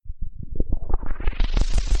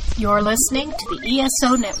You're listening to the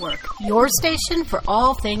ESO Network, your station for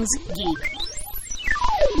all things geek.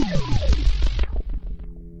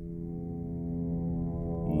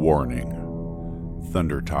 Warning.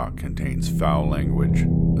 Thunder Talk contains foul language,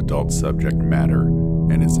 adult subject matter,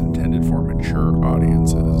 and is intended for mature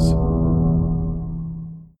audiences.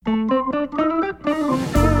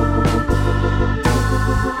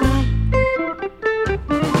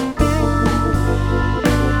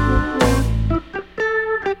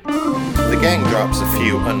 The gang drops a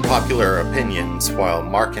few unpopular opinions while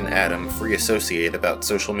Mark and Adam free associate about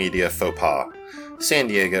social media faux pas. San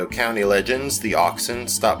Diego County legends, the Oxen,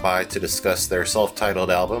 stop by to discuss their self-titled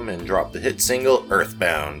album and drop the hit single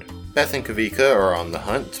Earthbound. Beth and Kavika are on the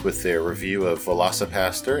hunt with their review of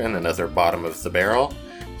Velocipaster and another bottom of the barrel.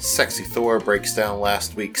 Sexy Thor breaks down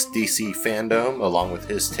last week's DC fandom along with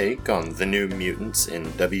his take on the New Mutants in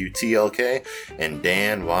WTLK, and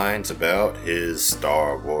Dan whines about his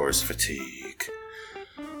Star Wars fatigue.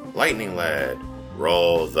 Lightning Lad,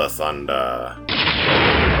 roll the thunder.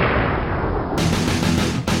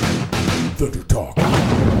 Thunder Talk.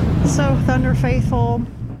 So, Thunder Faithful,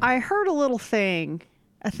 I heard a thing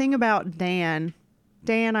about Dan.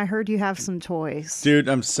 Dan, I heard you have some toys. Dude,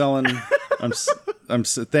 I'm selling.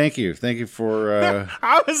 Thank you for.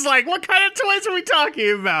 I was like, what kind of toys are we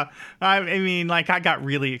talking about? I mean, I got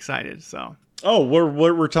really excited. So. Oh,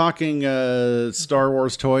 we're talking Star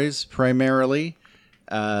Wars toys primarily.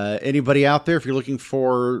 Anybody out there, if you're looking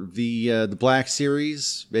for the Black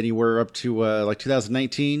Series, anywhere up to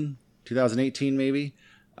 2019, 2018 maybe,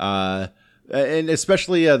 and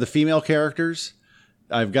especially the female characters.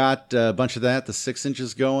 I've got a bunch of that. The 6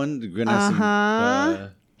 inches going.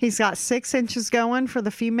 He's got 6 inches going for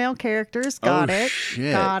the female characters. Got it.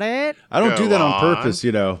 Shit. Got it. I don't do that on purpose,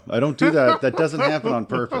 you know. I don't do that. That doesn't happen on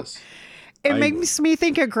purpose. It makes me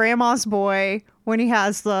think of Grandma's Boy when he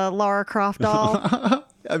has the Lara Croft doll.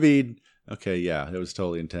 I mean, okay, yeah, it was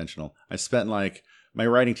totally intentional. I spent my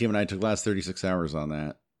writing team and I took the last 36 hours on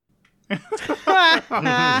that.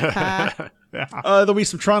 There'll be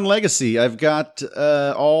some Tron Legacy. I've got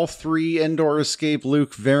all 3 Endor Escape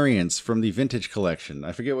Luke variants from the Vintage Collection.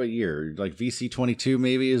 I forget what year. VC22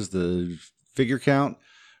 maybe is the figure count.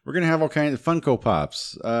 We're going to have all kinds of Funko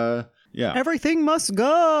Pops. Yeah. Everything must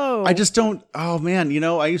go. I just don't. Oh, man.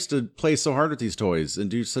 I used to play so hard with these toys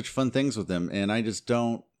and do such fun things with them. And I just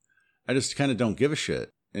kind of don't give a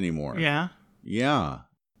shit anymore. Yeah. Yeah.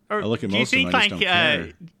 Or I look at do you most of think them, I just don't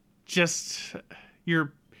care. Just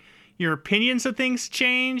your opinions of things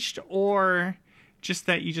changed, or just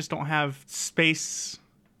that you just don't have space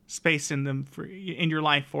in them in your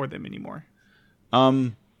life for them anymore?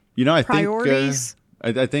 I Priorities?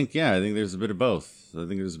 think I think there's a bit of both. I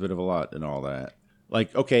think there's a bit of a lot in all that.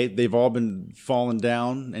 Okay, they've all been falling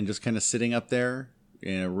down and just kind of sitting up there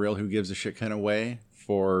in a real who gives a shit kind of way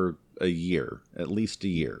for a year, at least a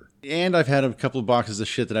year. And I've had a couple of boxes of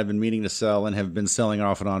shit that I've been meaning to sell and have been selling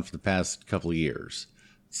off and on for the past couple of years.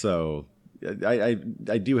 So I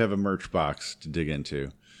do have a merch box to dig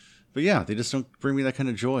into. But yeah, they just don't bring me that kind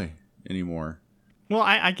of joy anymore. Well,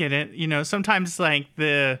 I get it. Sometimes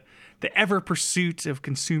the ever pursuit of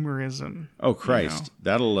consumerism. Oh, Christ.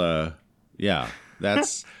 That'll, yeah. There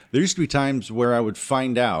used to be times where I would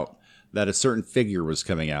find out that a certain figure was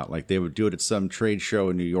coming out. They would do it at some trade show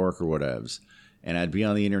in New York or whatevs. And I'd be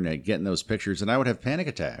on the internet getting those pictures, and I would have panic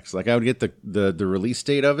attacks. I would get the release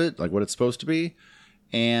date of it, what it's supposed to be,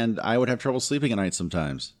 and I would have trouble sleeping at night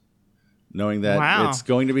sometimes, knowing that it's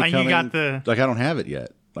going to be coming. You got the I don't have it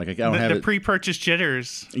yet. I don't have the pre-purchase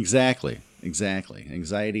jitters. Exactly.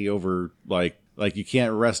 Anxiety over you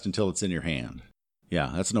can't rest until it's in your hand.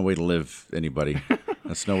 Yeah, that's no way to live, anybody.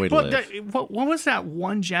 That's no way to live. What was that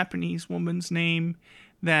one Japanese woman's name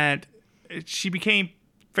that she became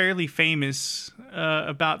fairly famous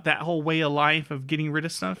about that whole way of life of getting rid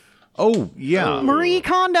of stuff? Oh, yeah. Marie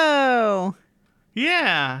Kondo.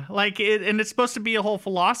 Yeah, and it's supposed to be a whole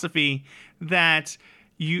philosophy that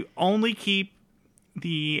you only keep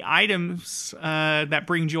the items that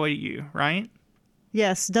bring joy to you, right?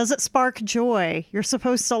 Yes. Does it spark joy? You're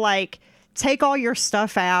supposed to take all your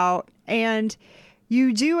stuff out, and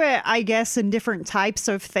you do it, I guess, in different types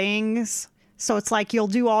of things. So it's you'll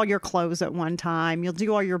do all your clothes at one time, you'll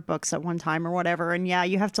do all your books at one time or whatever. And yeah,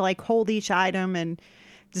 you have to hold each item and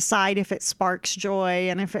decide if it sparks joy.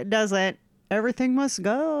 And if it doesn't, everything must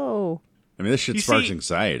go. I mean, this shit sparks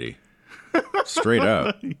anxiety. Straight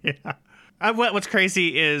up. Yeah. What's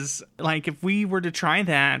crazy is if we were to try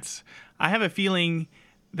that, I have a feeling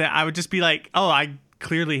that I would just be I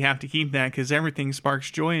clearly have to keep that because everything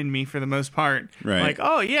sparks joy in me for the most part. Right.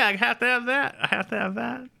 Oh yeah, I have to have that. I have to have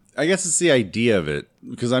that. I guess it's the idea of it,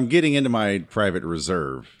 because I'm getting into my private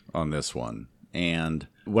reserve on this one. And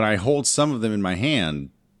when I hold some of them in my hand,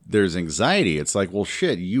 there's anxiety. It's like, well,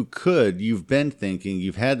 shit, you've been thinking,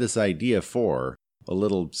 you've had this idea for a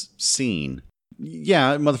little scene.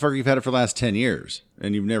 Yeah, motherfucker, you've had it for the last 10 years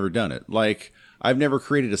and you've never done it. Like, I've never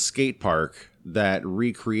created a skate park that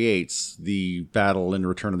recreates the battle in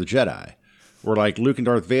Return of the Jedi, where like Luke and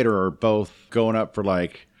Darth Vader are both going up for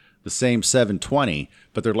like the same 720,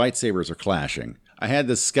 but their lightsabers are clashing. I had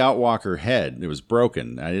this Scout Walker head. It was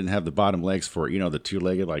broken. I didn't have the bottom legs for it. You know, the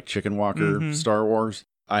two-legged like chicken walker Star Wars.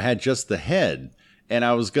 I had just the head, and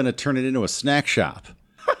I was going to turn it into a snack shop.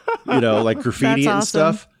 You know, like graffiti and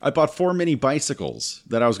stuff. I bought 4 mini bicycles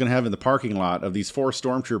that I was going to have in the parking lot of these 4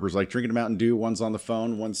 stormtroopers, like drinking a Mountain Dew. One's on the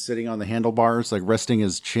phone, one's sitting on the handlebars, like resting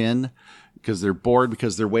his chin because they're bored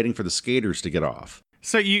because they're waiting for the skaters to get off.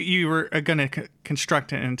 So you were going to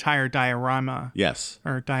construct an entire diorama. Yes.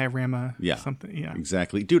 Or diorama. Yeah. Something. Yeah.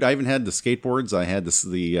 Exactly. Dude, I even had the skateboards. I had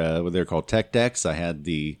what they're called, tech decks. I had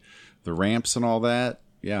the ramps and all that.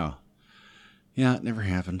 Yeah. Yeah, it never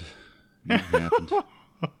happened. Never happened.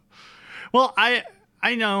 Well,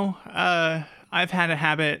 I know I've had a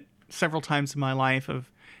habit several times in my life of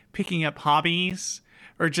picking up hobbies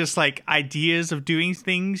or just like ideas of doing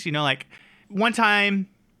things. You know, like one time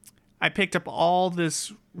I picked up all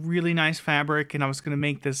this really nice fabric and I was going to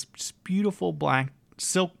make this beautiful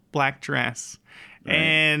silk black dress. Right.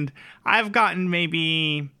 And I've gotten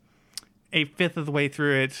maybe a fifth of the way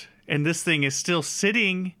through it, and this thing is still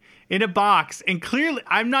sitting in a box, and clearly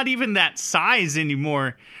I'm not even that size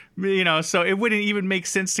anymore. You know, so it wouldn't even make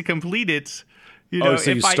sense to complete it. You know,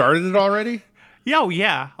 so you started it already?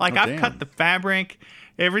 Yeah. Like, I've cut the fabric,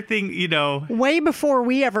 everything, you know. Way before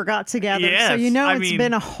we ever got together. Yes, so it's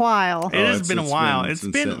been a while. It has been a while. It's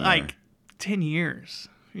been like 10 years,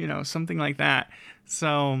 you know, something like that.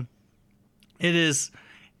 So it is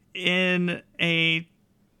in a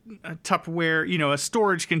Tupperware, you know, a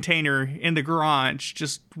storage container in the garage,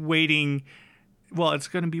 just waiting. Well, it's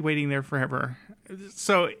going to be waiting there forever.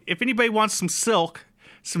 So if anybody wants some silk,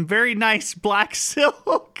 some very nice black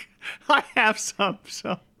silk, I have some.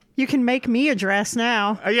 So you can make me a dress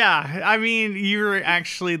now. Yeah, I mean, you're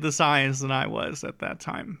actually the size that I was at that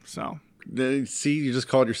time. So see, you just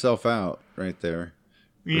called yourself out right there.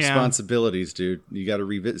 Yeah. Responsibilities, dude. You got to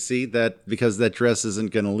revisit. See that, because that dress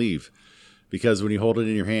isn't going to leave. Because when you hold it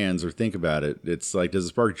in your hands or think about it, it's like, does it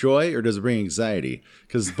spark joy or does it bring anxiety?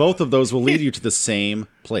 Because both of those will lead you to the same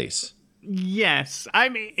place. Yes. I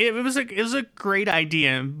mean, it was a great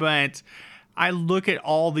idea, but I look at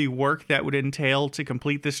all the work that would entail to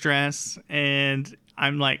complete this dress, and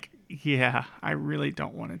I'm like, yeah, I really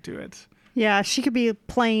don't want to do it. Yeah, she could be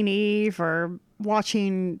playing Eve or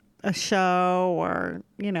watching a show or,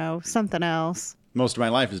 you know, something else. Most of my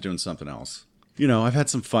life is doing something else. You know, I've had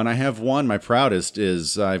some fun. I have one. My proudest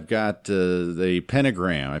is I've got the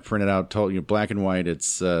pentagram. I printed out, black and white.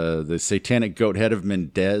 It's the satanic goat head of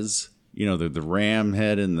Mendez. You know, the ram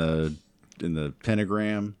head in the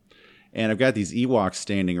pentagram. And I've got these Ewoks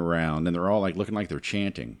standing around, and they're all like looking like they're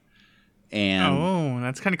chanting. And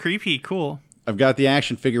that's kind of creepy. Cool. I've got the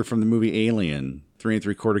action figure from the movie Alien. 3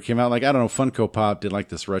 3/4 came out. Like, I don't know, Funko Pop did like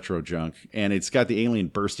this retro junk, and it's got the alien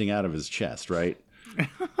bursting out of his chest, right?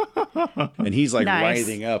 And he's like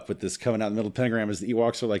writhing up with this coming out in the middle of the pentagram as the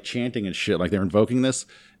Ewoks are like chanting and shit, like they're invoking this.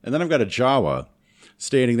 And then I've got a Jawa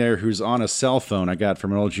standing there who's on a cell phone I got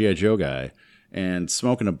from an old G.I. Joe guy and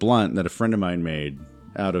smoking a blunt that a friend of mine made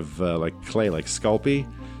out of like clay, like Sculpey.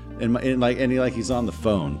 And he's on the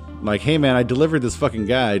phone. Like, hey man, I delivered this fucking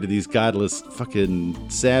guy to these godless fucking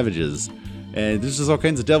savages. And there's just all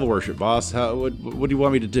kinds of devil worship, boss. What do you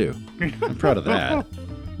want me to do? I'm proud of that.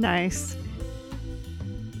 Nice.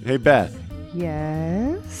 Hey, Beth.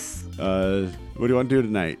 Yes? What do you want to do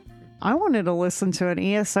tonight? I wanted to listen to an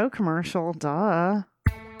ESO commercial, duh.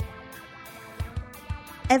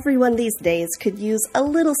 Everyone these days could use a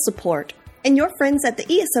little support, and your friends at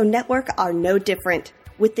the ESO Network are no different.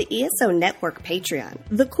 With the ESO Network Patreon,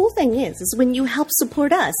 the cool thing is when you help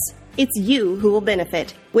support us, it's you who will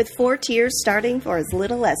benefit. With 4 tiers starting for as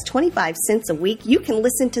little as 25 cents a week, you can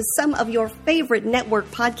listen to some of your favorite network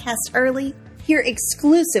podcasts early, hear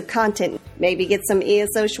exclusive content, maybe get some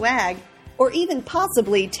ESO swag, or even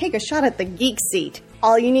possibly take a shot at the geek seat.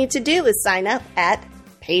 All you need to do is sign up at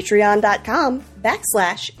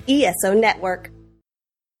patreon.com/ESO Network.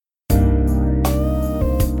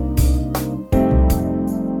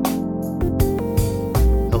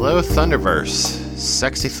 Hello, Thunderverse.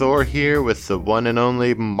 Sexy Thor here with the one and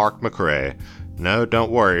only Mark McRae. No,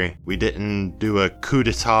 don't worry. We didn't do a coup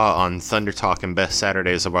d'etat on Thunder Talk and Best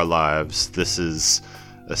Saturdays of Our Lives. This is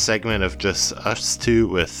a segment of just us two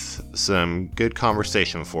with some good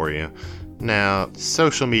conversation for you. Now,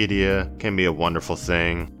 social media can be a wonderful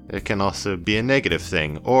thing. It can also be a negative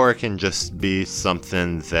thing, or it can just be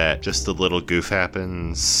something that just a little goof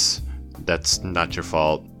happens. That's not your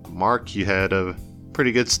fault. Mark, you had a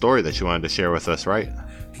pretty good story that you wanted to share with us, right?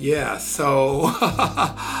 Yeah, so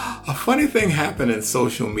a funny thing happened in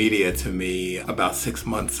social media to me about 6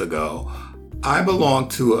 months ago. I belong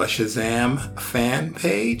to a Shazam fan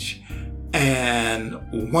page,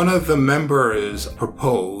 and one of the members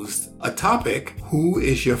proposed a topic: who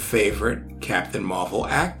is your favorite Captain Marvel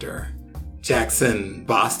actor? Jackson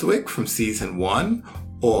Bostwick from season 1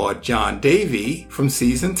 or John Davey from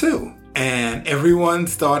season 2? And everyone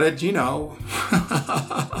started,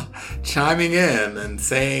 chiming in and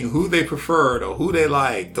saying who they preferred or who they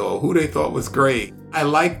liked or who they thought was great. I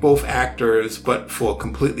like both actors, but for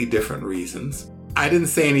completely different reasons. I didn't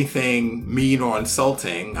say anything mean or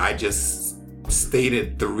insulting. I just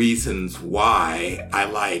stated the reasons why I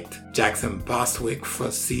liked Jackson Bostwick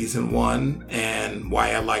for season 1 and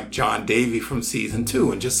why I liked John Davey from season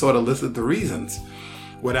 2, and just sort of listed the reasons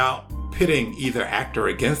without pitting either actor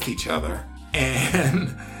against each other.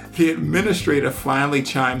 And the administrator finally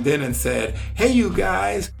chimed in and said, "Hey, you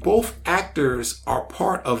guys, both actors are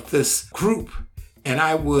part of this group, and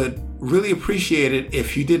I would really appreciate it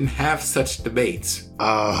if you didn't have such debates."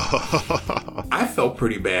 I felt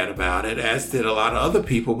pretty bad about it, as did a lot of other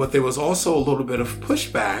people, but there was also a little bit of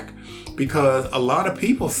pushback because a lot of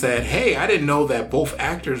people said, "Hey, I didn't know that both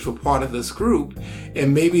actors were part of this group,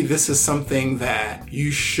 and maybe this is something that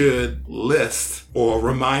you should list or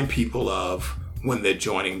remind people of when they're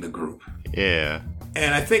joining the group." Yeah.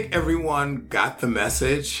 And I think everyone got the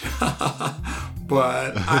message,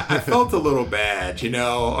 but I felt a little bad,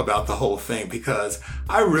 about the whole thing, because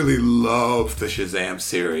I really love the Shazam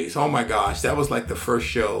series. Oh my gosh, that was like the first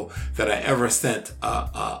show that I ever sent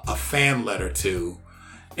a fan letter to.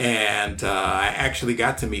 And I actually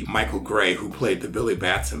got to meet Michael Gray, who played the Billy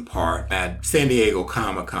Batson part, at San Diego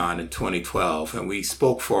Comic-Con in 2012. And we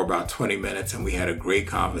spoke for about 20 minutes, and we had a great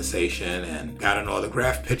conversation and got an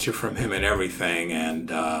autographed picture from him and everything. And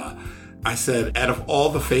I said, out of all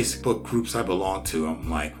the Facebook groups I belong to, I'm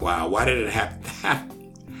like, wow, why did it have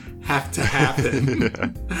to happen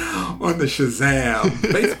on the Shazam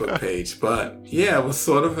Facebook page? But yeah, it was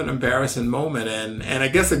sort of an embarrassing moment, and I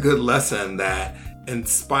guess a good lesson that in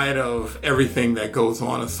spite of everything that goes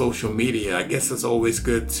on social media, I guess it's always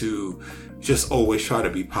good to just always try to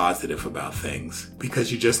be positive about things,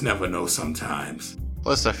 because you just never know sometimes.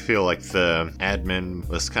 Plus, I feel like the admin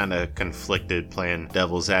was kind of conflicted, playing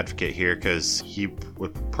devil's advocate here, because he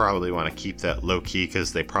would probably want to keep that low key,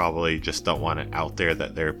 because they probably just don't want it out there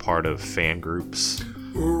that they're part of fan groups.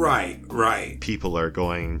 Right. People are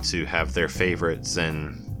going to have their favorites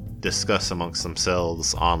and discuss amongst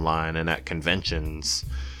themselves online and at conventions,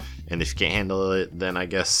 and if you can't handle it, then I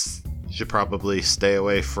guess you should probably stay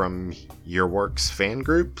away from your work's fan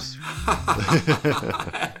groups.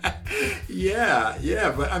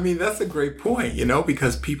 Yeah, but I mean, that's a great point,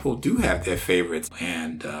 because people do have their favorites,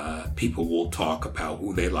 and people will talk about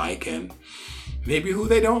who they like and maybe who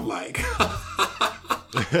they don't like.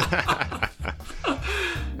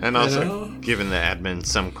 And also giving the admin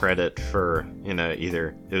some credit for,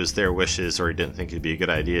 either it was their wishes or he didn't think it'd be a good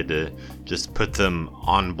idea to just put them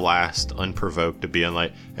on blast unprovoked, to being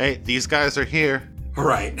like, hey, these guys are here.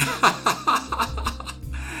 Right.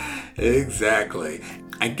 Exactly.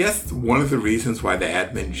 I guess one of the reasons why the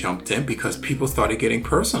admin jumped in, because people started getting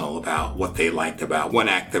personal about what they liked about one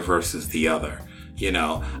actor versus the other.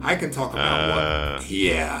 I can talk about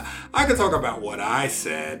I can talk about what I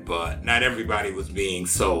said, but not everybody was being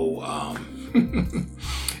so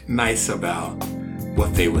nice about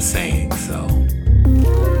what they were saying. So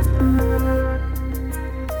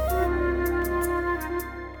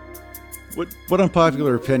What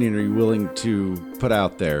unpopular opinion are you willing to put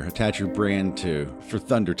out there, attach your brand to, for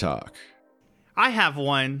Thunder Talk? I have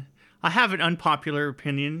one. I have an unpopular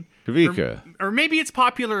opinion. Kavika. Or maybe it's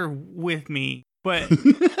popular with me. But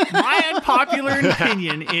my unpopular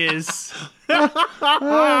opinion is...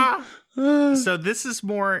 So this is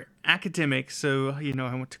more academic. So, I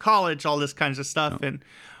went to college, all this kinds of stuff. And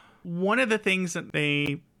one of the things that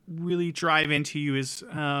they really drive into you is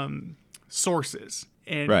sources.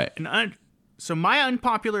 And, right. So my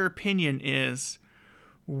unpopular opinion is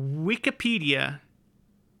Wikipedia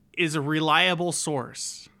is a reliable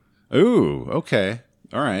source. Ooh, okay.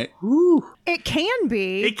 All right. Ooh. It can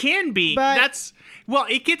be. It can be. But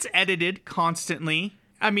it gets edited constantly.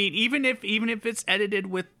 I mean, even if it's edited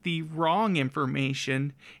with the wrong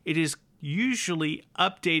information, it is usually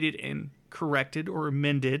updated and corrected or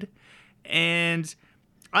amended. And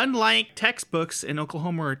unlike textbooks in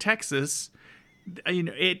Oklahoma or Texas,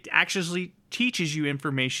 it actually teaches you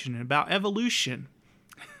information about evolution.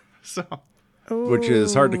 So, which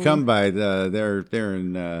is hard to come by. They're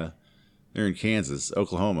in Kansas,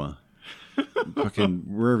 Oklahoma, fucking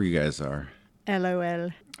wherever you guys are.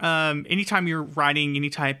 LOL. Anytime you're writing any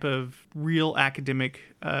type of real academic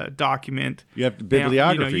document, you have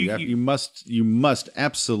bibliography. You must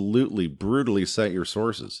absolutely brutally cite your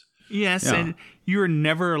sources. Yes, yeah. And you're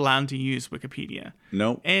never allowed to use Wikipedia.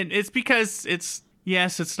 Nope. And it's because it's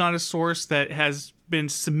not a source that has been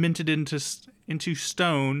cemented into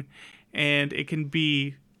stone, and it can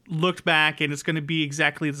be looked back and it's going to be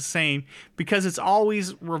exactly the same because it's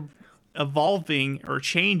always evolving or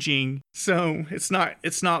changing. So it's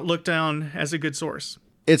not looked down as a good source.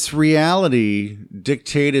 It's reality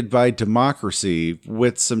dictated by democracy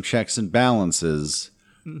with some checks and balances,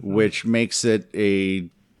 which makes it a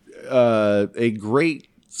great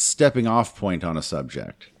stepping off point on a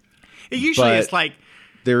subject. It's like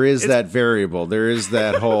there is that variable. There is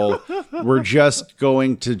that whole we're just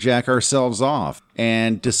going to jack ourselves off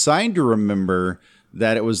and decide to remember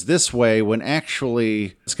that it was this way when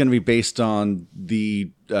actually it's going to be based on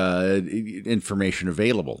the information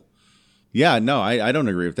available. Yeah, no, I don't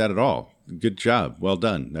agree with that at all. Good job. Well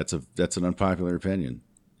done. That's an unpopular opinion.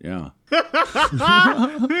 Yeah.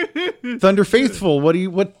 Thunder Faithful, how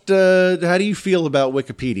do you feel about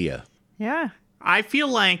Wikipedia? Yeah. I feel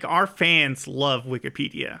like our fans love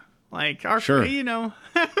Wikipedia. Like sure.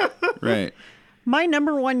 Right. My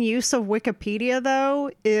number one use of Wikipedia, though,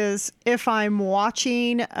 is if I'm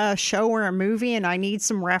watching a show or a movie and I need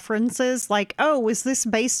some references, like, oh, is this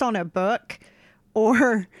based on a book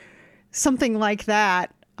or something like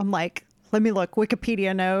that? I'm like, let me look.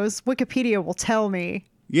 Wikipedia knows. Wikipedia will tell me.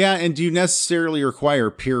 Yeah, and do you necessarily require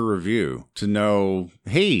peer review to know,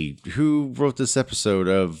 hey, who wrote this episode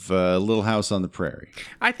of Little House on the Prairie?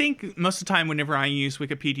 I think most of the time whenever I use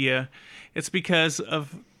Wikipedia, it's because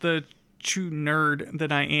of the true nerd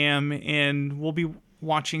that I am, and we'll be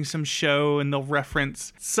watching some show and they'll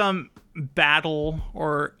reference some battle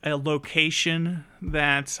or a location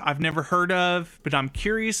that I've never heard of, but I'm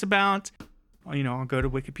curious about. I'll go to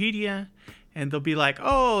Wikipedia and they'll be like,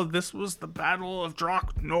 oh, this was the Battle of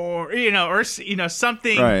Draknor, or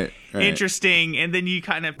something interesting. And then you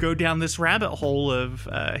kind of go down this rabbit hole of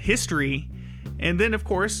history. And then, of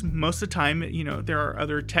course, most of the time, there are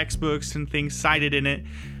other textbooks and things cited in it.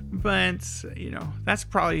 But, that's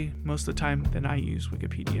probably most of the time that I use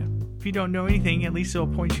Wikipedia. If you don't know anything, at least it'll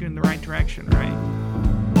point you in the right direction, right?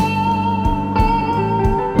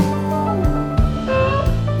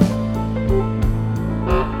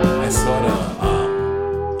 I sort of,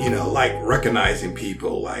 like recognizing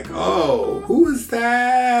people like, oh, who is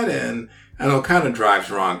that? And it kind of drives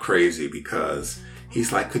Ron crazy because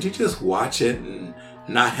he's like, could you just watch it and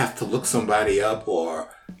not have to look somebody up or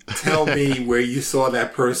tell me where you saw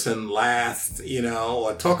that person last,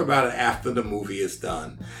 or talk about it after the movie is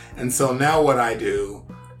done. And so now what I do,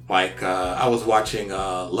 like, I was watching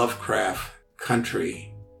Lovecraft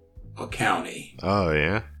Country or County. Oh,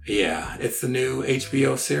 yeah? Yeah, it's the new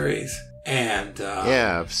HBO series. And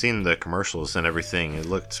yeah, I've seen the commercials and everything. It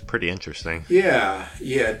looked pretty interesting. Yeah,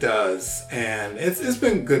 it does. And it's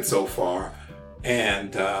been good so far.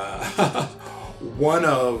 And one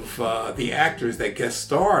of the actors that guest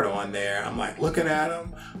starred on there, I'm like looking at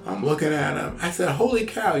him. I said, holy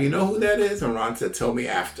cow, you know who that is? And Ron said, tell me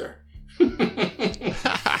after.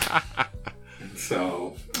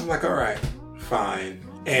 So I'm like, all right, fine.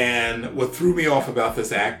 And what threw me off about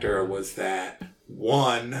this actor was that,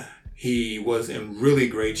 one, he was in really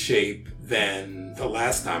great shape than the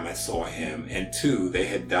last time I saw him. And two, they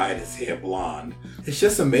had dyed his hair blonde. It's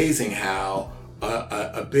just amazing how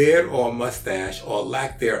a beard or a mustache or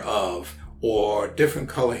lack thereof or different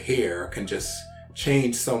color hair can just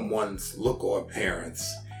change someone's look or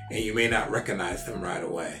appearance. And you may not recognize them right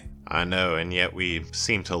away. I know, and yet we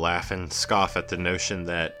seem to laugh and scoff at the notion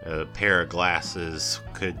that a pair of glasses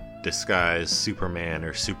could disguise Superman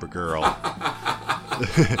or Supergirl.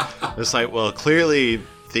 It's like, well, clearly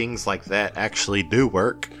things like that actually do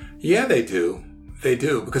work. Yeah, they do. They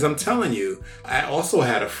do, because I'm telling you, I also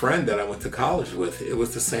had a friend that I went to college with. It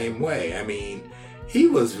was the same way. I mean, he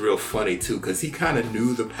was real funny too, because he kind of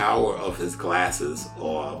knew the power of his glasses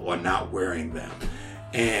or not wearing them.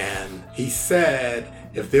 And he said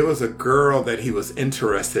if there was a girl that he was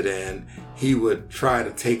interested in, he would try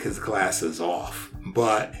to take his glasses off.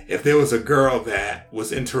 But if there was a girl that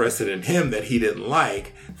was interested in him that he didn't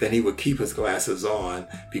like, then he would keep his glasses on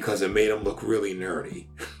because it made him look really nerdy.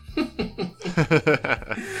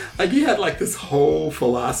 Like he had like this whole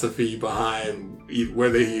philosophy behind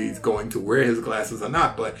whether he's going to wear his glasses or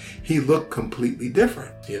not, but he looked completely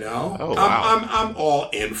different, you know? Oh, wow. I'm all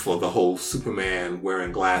in for the whole Superman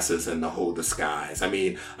wearing glasses and the whole disguise. I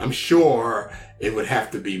mean, I'm sure it would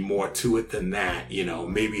have to be more to it than that, you know,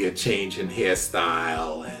 maybe a change in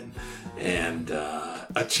hairstyle and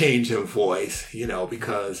a change in voice, you know,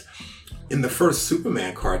 because in the first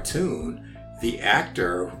Superman cartoon, the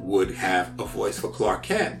actor would have a voice for Clark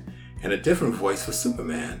Kent and a different voice for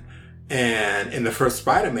Superman. And in the first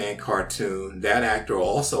Spider-Man cartoon, that actor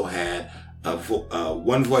also had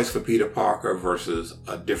one voice for Peter Parker versus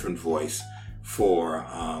a different voice for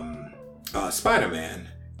Spider-Man.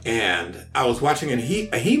 And I was watching a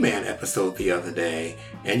He-Man episode the other day,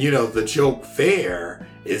 and you know, the joke there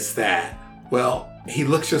is that, well, he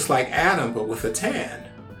looks just like Adam, but with a tan.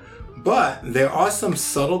 But there are some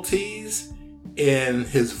subtleties in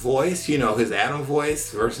his voice, you know, his Adam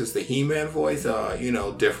voice versus the He-Man voice are, you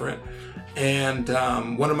know, different. And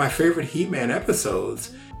one of my favorite He-Man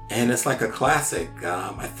episodes, and it's like a classic,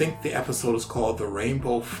 I think the episode is called The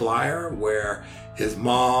Rainbow Flyer, where his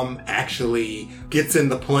mom actually gets in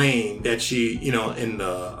the plane that she, you know, in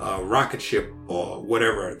the rocket ship or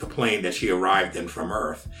whatever, the plane that she arrived in from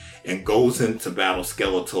Earth, and goes into Battle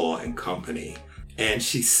Skeletor and company. And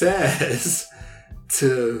she says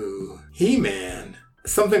to He-Man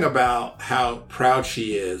something about how proud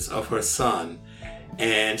she is of her son.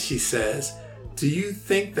 And she says, "Do you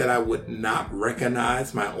think that I would not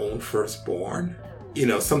recognize my own firstborn?" You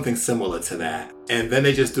know, something similar to that. And then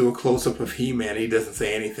they just do a close-up of He-Man. He doesn't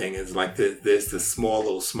say anything. It's like there's this small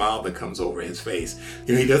little smile that comes over his face.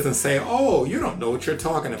 You know, he doesn't say, "Oh, you don't know what you're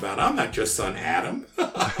talking about. I'm not your son, Adam."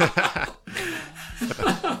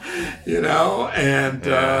 You know, and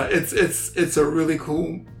it's a really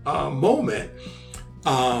cool moment.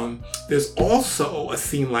 There's also a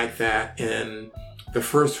scene like that in the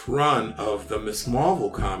first run of the Miss Marvel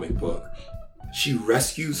comic book. She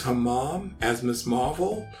rescues her mom as Miss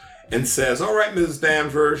Marvel and says, "All right, Mrs.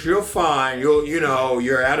 Danvers, you're fine.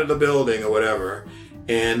 You're out of the building," or whatever.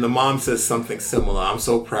 And the mom says something similar. "I'm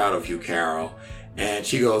so proud of you, Carol." And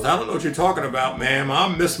she goes, "I don't know what you're talking about, ma'am.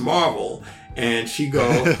 I'm Miss Marvel." And she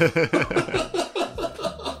goes,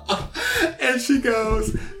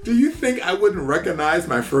 "Do you think I wouldn't recognize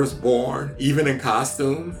my firstborn, even in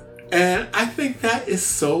costume?" And I think that is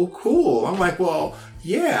so cool. I'm like, well,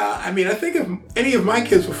 yeah. I mean, I think if any of my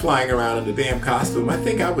kids were flying around in a damn costume, I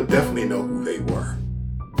think I would definitely know who they were.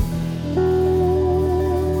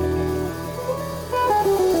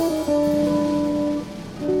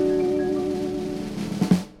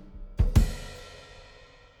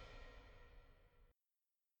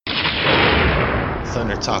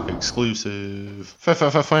 Thunder Talk exclusive.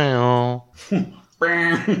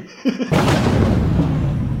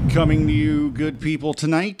 Coming to you, good people,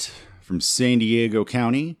 tonight from San Diego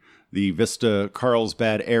County, the Vista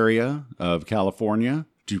Carlsbad area of California,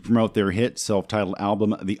 to promote their hit self-titled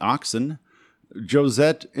album, The Oxen,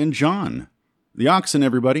 Josette and John. The Oxen,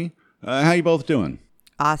 everybody. How you both doing?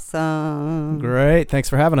 Awesome. Great. Thanks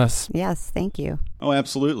for having us. Yes, thank you. Oh,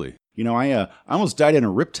 absolutely. You know, I almost died in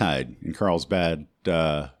a riptide in Carlsbad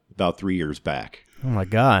about 3 years back. Oh, my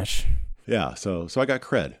gosh. Yeah, so I got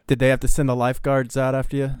cred. Did they have to send the lifeguards out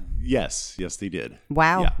after you? Yes, they did.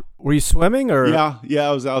 Wow. Yeah. Were you swimming or? Yeah,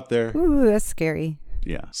 I was out there. Ooh, that's scary.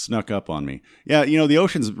 Yeah, snuck up on me. Yeah, you know, the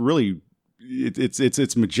ocean's really,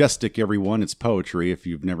 it's majestic, everyone. It's poetry if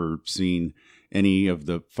you've never seen any of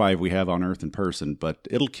the 5 we have on Earth in person, but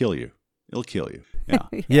it'll kill you. It'll kill you. Yeah.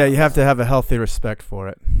 Yeah, you have to have a healthy respect for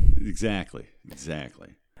it. Exactly.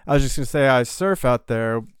 I was just going to say I surf out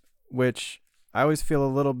there, which I always feel a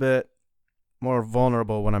little bit more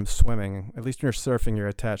vulnerable when I'm swimming. At least when you're surfing, you're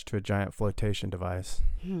attached to a giant flotation device.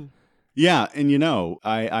 Yeah, and you know,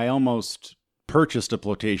 I almost purchased a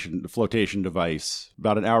flotation device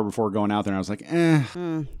about an hour before going out there, and I was like,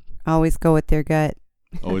 Always go with your gut.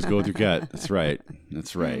 Always go with your gut. That's right.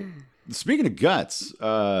 Speaking of guts,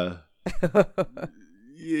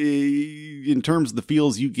 in terms of the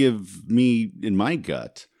feels you give me in my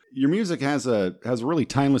gut, your music has a really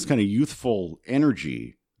timeless kind of youthful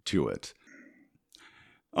energy to it.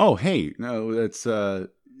 Oh, hey, no, that's I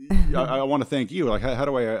want to thank you. Like, how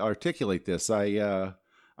do I articulate this? I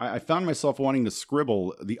found myself wanting to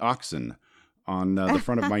scribble the oxen on the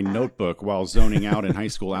front of my notebook while zoning out in high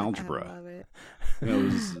school algebra. I love it. It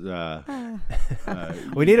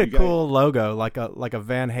was. We need a cool logo, like a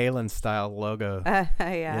Van Halen style logo.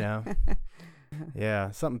 Yeah. You know?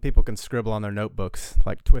 Yeah, something people can scribble on their notebooks,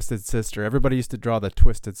 like Twisted Sister. Everybody used to draw the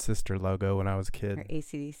Twisted Sister logo when I was a kid. Or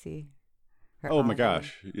AC/DC. Oh my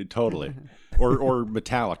gosh, totally. Or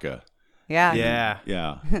Metallica. Yeah.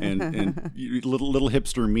 Yeah. And little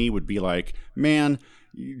hipster me would be like, man,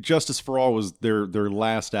 Justice for All was their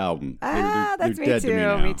last album. That's they're me dead too. to me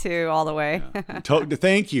now. Me too, all the way.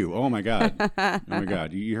 Thank you. Oh my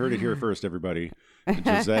God. You heard it here first, everybody.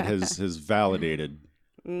 Josette has validated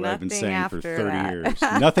what I've been saying for 30 years.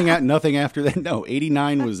 Nothing after that. No,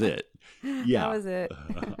 89 was it. Yeah. That was it.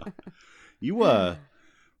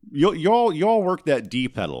 Y'all work that D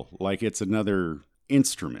pedal like it's another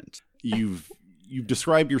instrument. You've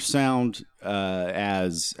described your sound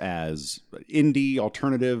as indie,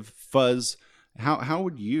 alternative, fuzz. How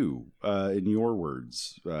would you, in your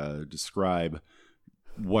words, describe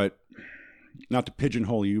what? Not to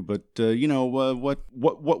pigeonhole you, but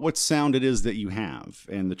what sound it is that you have,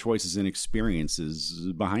 and the choices and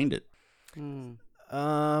experiences behind it.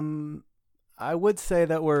 I would say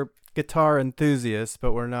that we're guitar enthusiasts,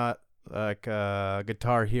 but we're not like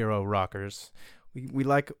guitar hero rockers. We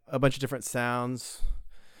like a bunch of different sounds.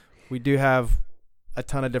 We do have a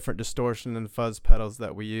ton of different distortion and fuzz pedals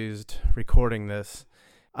that we used recording this.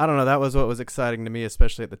 I don't know, that was what was exciting to me,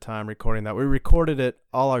 especially at the time recording that. We recorded it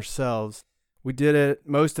all ourselves. We did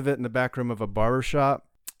most of it in the back room of a barber shop.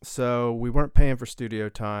 So we weren't paying for studio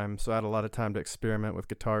time, so I had a lot of time to experiment with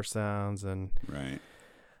guitar sounds and right.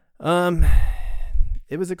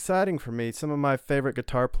 It was exciting for me. Some of my favorite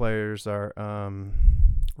guitar players are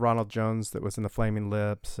Ronald Jones, that was in the Flaming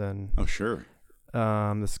Lips, and oh sure,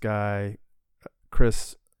 this guy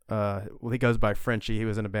Chris. He goes by Frenchie. He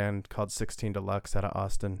was in a band called 16 Deluxe out of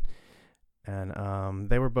Austin, and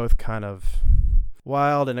they were both kind of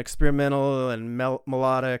wild and experimental and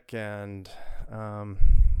melodic, and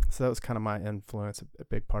so that was kind of my influence, a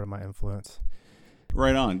big part of my influence.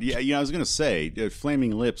 Right on. Yeah. I was gonna say,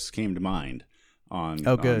 Flaming Lips came to mind on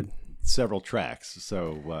good on several tracks.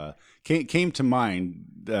 So came to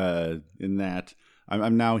mind in that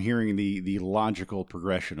I'm now hearing the logical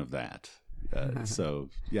progression of that. So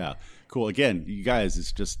yeah, cool. Again, you guys,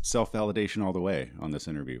 it's just self-validation all the way on this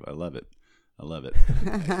interview. I love it.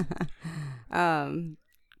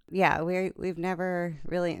 Yeah, we've never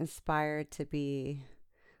really inspired to be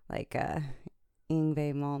like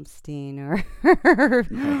Yngwie Malmsteen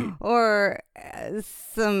or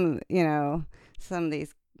some of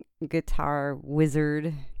these guitar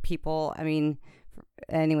wizard people. I mean,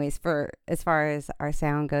 anyways, for as far as our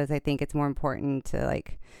sound goes, I think it's more important to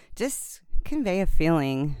like just convey a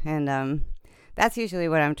feeling, and that's usually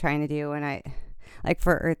what I'm trying to do when I like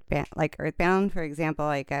for Earthbound, for example.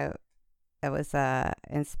 Like I was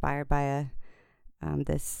inspired by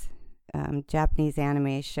this Japanese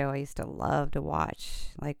anime show I used to love to watch.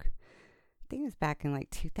 Like I think it was back in like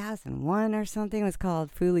 2001 or something. It was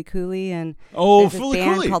called Fooly Cooly, and there's this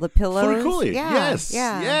band called The Pillows. Fooly Cooly. Yeah,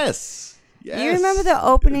 Yes. You remember the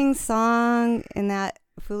opening song in that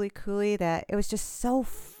Fooly Cooly? That it was just so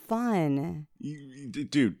fun.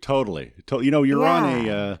 Dude, totally. You're on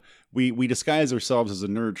a we disguise ourselves as a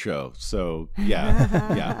nerd show, so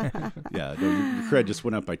yeah. Your cred just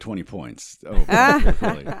went up by 20 points. Oh,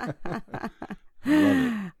 really.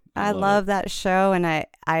 I love that show, and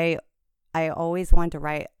I always wanted to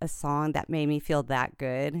write a song that made me feel that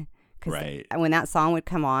good. Because when that song would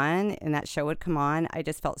come on and that show would come on, I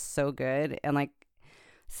just felt so good, and like,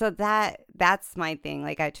 so that's my thing.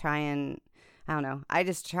 Like I just try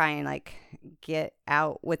and like get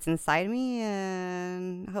out what's inside me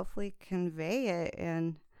and hopefully convey it.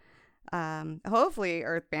 And hopefully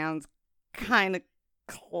Earthbound's kind of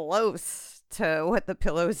close to what the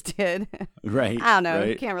Pillows did. Right. I don't know. Right.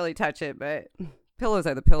 You can't really touch it, but Pillows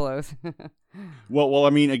are the Pillows. Well, I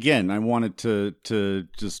mean, again, I wanted to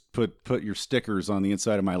just put your stickers on the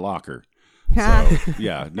inside of my locker. So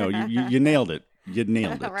yeah, no, you nailed it. You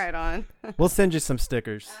nailed it. Right on. We'll send you some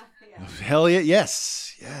stickers. Hell yeah!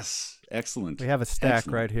 Yes, excellent. We have a stack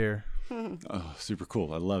right here. Oh, super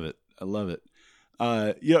cool! I love it.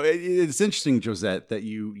 It's interesting, Josette, that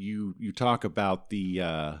you talk about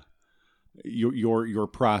the your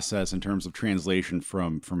process in terms of translation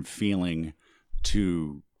from feeling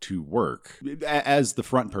to work as the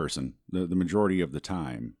front person the majority of the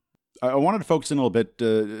time. I wanted to focus in a little bit.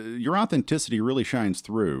 Your authenticity really shines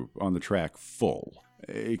through on the track Full.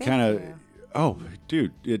 It kind of, oh,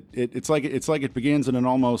 dude, it's like it begins in an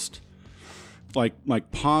almost like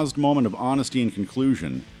paused moment of honesty and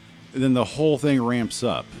conclusion, and then the whole thing ramps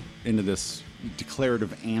up into this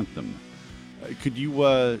declarative anthem. Could you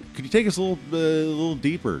take us a little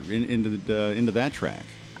deeper into that track?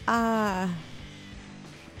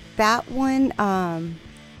 That one,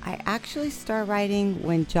 I actually started writing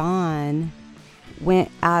when John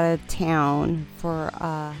went out of town for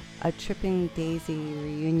a Tripping Daisy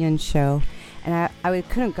reunion show, and I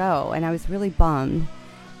couldn't go, and I was really bummed,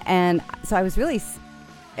 and so I was really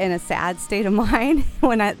in a sad state of mind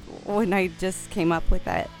when I just came up with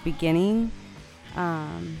that beginning,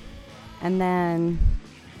 and then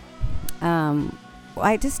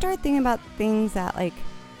I just started thinking about things that like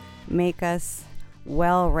make us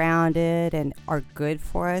well-rounded and are good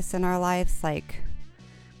for us in our lives, like,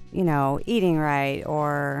 you know, eating right,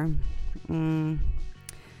 or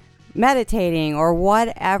meditating, or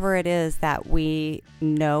whatever it is that we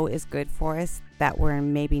know is good for us that we're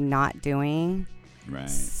maybe not doing. Right.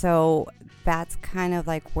 So that's kind of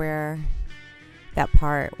like where that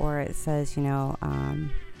part where it says, you know,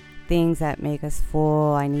 things that make us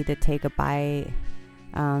full, I need to take a bite.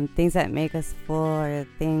 Things that make us full are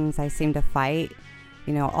things I seem to fight.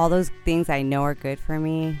 You know, all those things I know are good for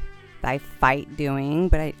me, that I fight doing,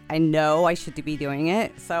 but I know I should be doing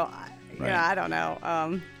it. So, Right. yeah, I don't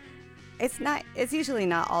know. It's usually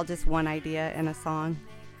not all just one idea in a song.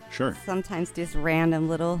 Sure. Sometimes just random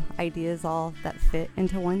little ideas all that fit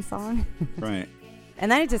into one song. Right.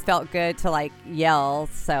 And then it just felt good to like yell,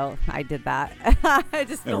 so I did that. It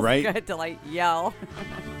just feels good to like yell.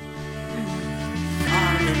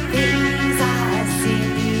 All the things I see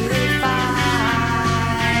you find,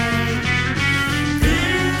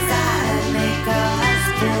 things that make us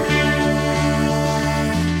good.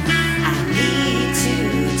 I need to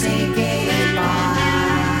take it by.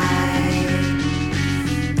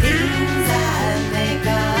 Things that make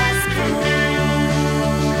us good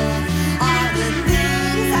are the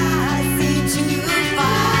things I seem to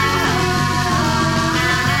find.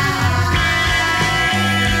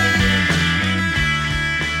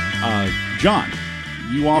 John,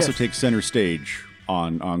 you also take center stage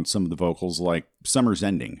on some of the vocals, like Summer's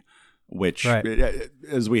Ending, which,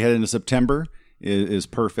 as we head into September, is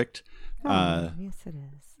perfect. Yes, it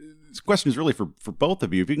is. This question is really for both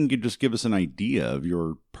of you. If you can just give us an idea of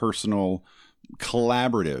your personal,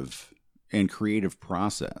 collaborative, and creative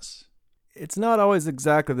process. It's not always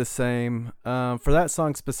exactly the same. For that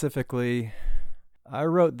song specifically, I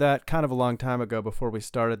wrote that kind of a long time ago before we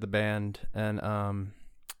started the band, and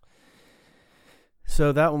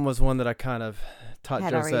so that one was one that I kind of taught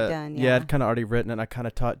Josette. I'd kind of already written it, and I kind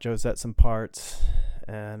of taught Josette some parts,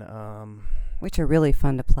 and which are really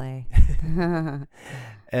fun to play.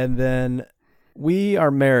 And then we are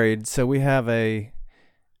married, so we have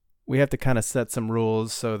to kind of set some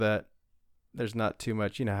rules so that there's not too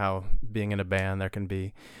much, you know how being in a band there can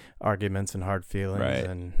be arguments and hard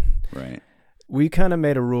feelings. Right. We kind of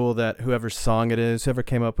made a rule that whoever's song it is, whoever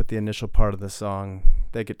came up with the initial part of the song,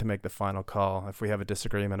 they get to make the final call. If we have a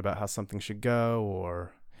disagreement about how something should go,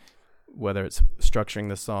 or whether it's structuring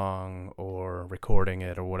the song or recording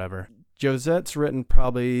it or whatever. Josette's written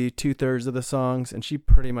probably 2/3 of the songs, and she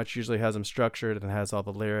pretty much usually has them structured and has all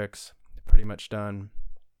the lyrics pretty much done.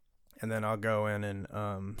 And then I'll go in and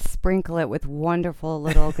sprinkle it with wonderful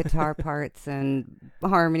little guitar parts and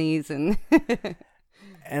harmonies. And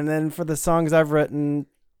then for the songs I've written,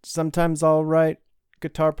 sometimes I'll write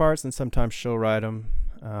guitar parts and sometimes she'll write them.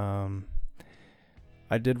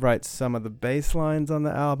 I did write some of the bass lines on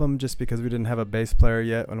the album just because we didn't have a bass player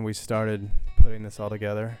yet when we started putting this all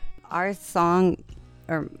together. Our song,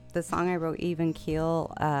 or the song I wrote, Even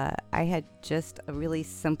Keel, I had just a really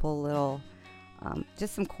simple little,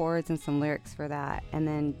 just some chords and some lyrics for that. And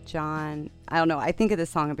then John, I don't know, I think of this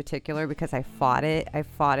song in particular because I fought it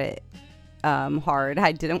hard.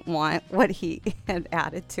 I didn't want what he had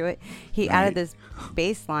added to it. He added this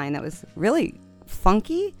bass line that was really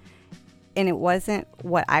funky, and it wasn't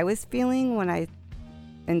what I was feeling when I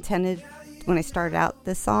started out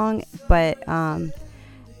this song, but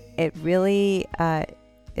it really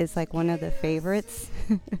is like one of the favorites.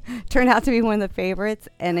 Turned out to be one of the favorites,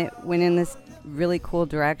 and it went in this really cool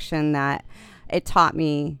direction that it taught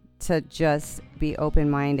me to just be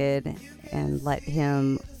open-minded and let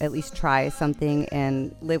him at least try something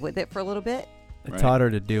and live with it for a little bit. I taught her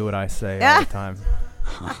to do what I say all the time.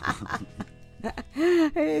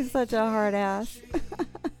 He's such a hard ass.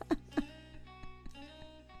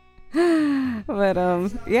 But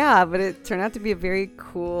it turned out to be a very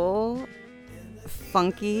cool,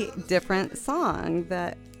 funky, different song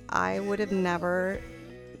that I would have never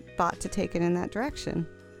thought to take it in that direction.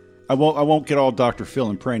 I won't get all Dr. Phil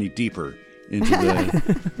and pray any deeper into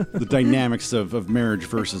the dynamics of marriage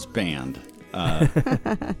versus band.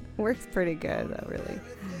 Works pretty good, though, really.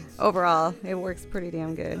 Overall, it works pretty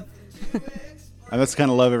damn good. And that's the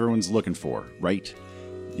kind of love everyone's looking for, right?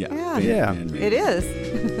 Yeah. It is.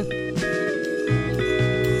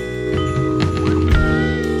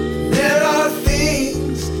 There are things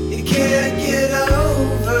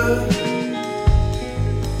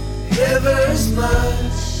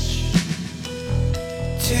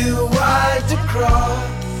too wide to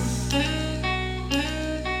cross.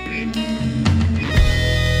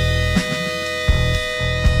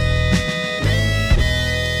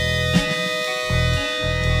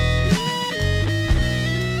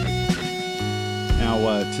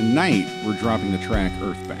 Now, tonight we're dropping the track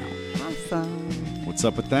Earthbound. Awesome. What's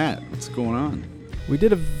up with that? What's going on? We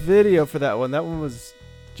did a video for that one. That one was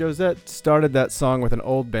Josette started that song with an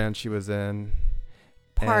old band she was in.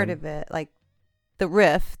 Part of it, like the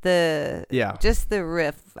riff, just the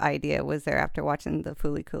riff idea was there after watching the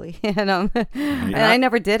Foolie Cooley, and I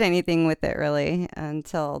never did anything with it really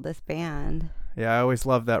until this band. Yeah, I always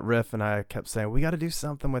loved that riff, and I kept saying, we got to do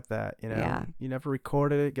something with that. You know, Yeah. You never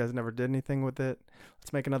recorded it. You guys never did anything with it.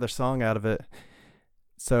 Let's make another song out of it.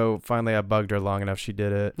 So finally I bugged her long enough. She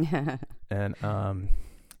did it. And,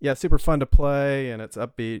 yeah, super fun to play, and it's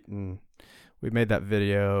upbeat, and we made that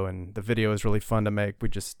video, and the video is really fun to make. We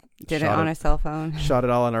just did it on our cell phone. Shot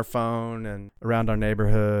it all on our phone and around our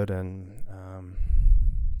neighborhood, and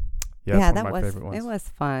yeah, it's that one of my favorite ones. It was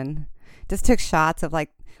fun. Just took shots of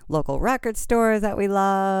like local record stores that we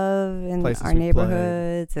love in Places our we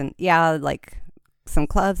neighborhoods, and like some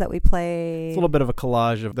clubs that we played. It's a little bit of a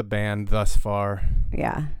collage of the band thus far.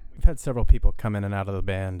 Yeah, we've had several people come in and out of the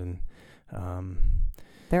band, and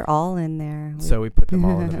they're all in there. So we put them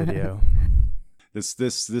all in the video.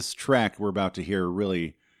 This track we're about to hear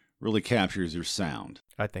really captures your sound.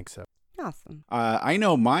 I think so. Awesome. I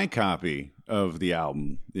know my copy of the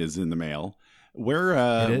album is in the mail. Where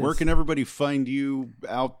can everybody find you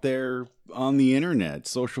out there on the internet,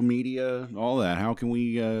 social media, all that? How can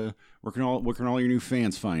we where can all your new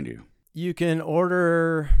fans find you? You can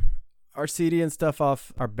order our CD and stuff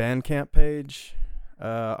off our Bandcamp page.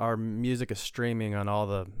 Our music is streaming on all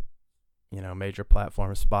the major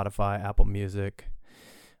platforms: Spotify, Apple Music,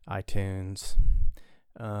 iTunes.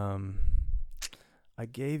 I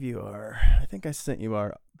think I sent you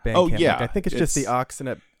our Bandcamp. Oh yeah, link. I think it's just the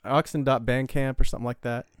Oxen.bandcamp or something like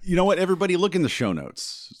that. You know what? Everybody, look in the show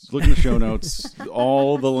notes. Look in the show notes.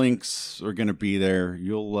 All the links are going to be there.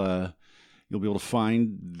 You'll be able to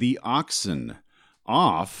find the Oxen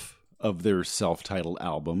off of their self-titled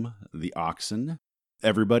album, The Oxen.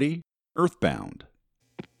 Everybody, Earthbound.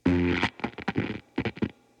 We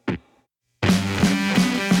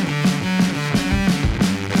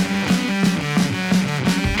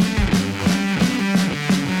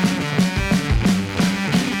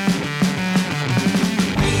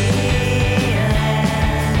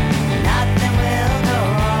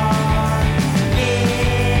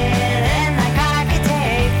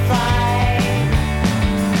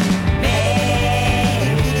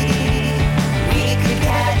could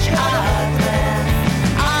catch up.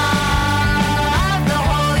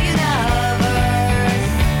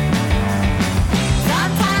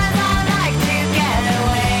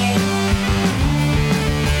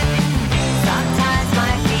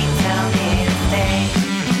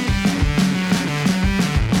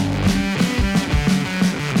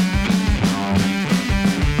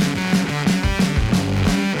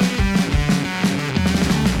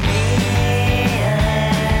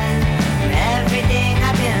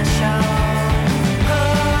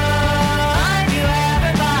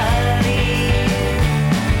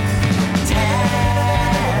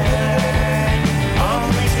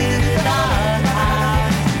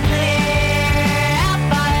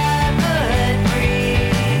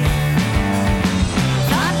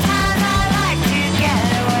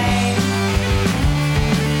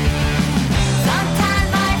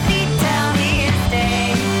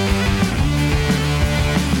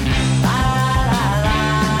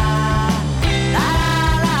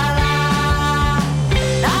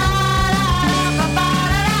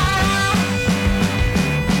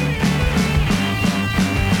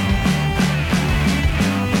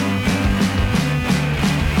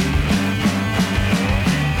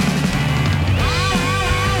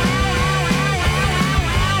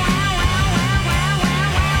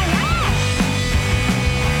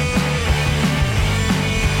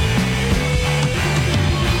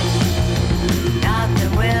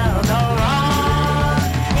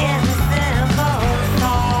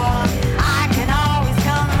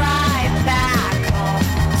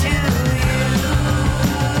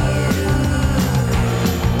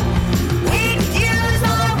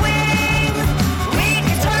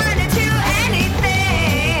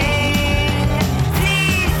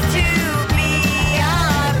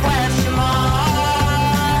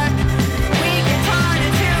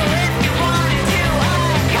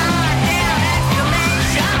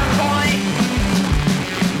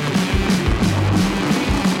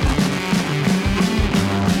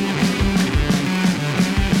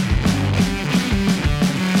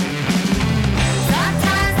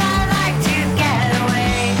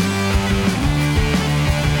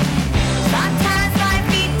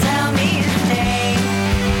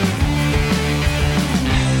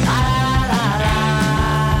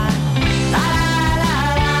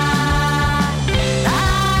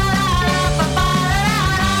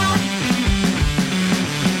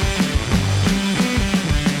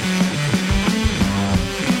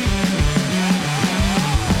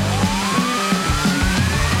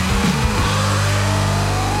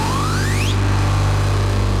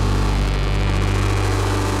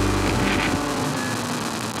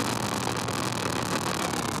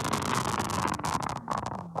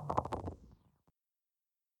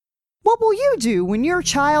 you do when your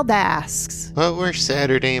child asks? But we're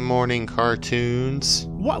Saturday morning cartoons.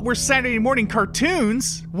 What? We're Saturday morning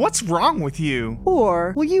cartoons? What's wrong with you?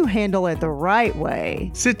 Or will you handle it the right way?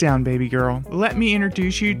 Sit down, baby girl. Let me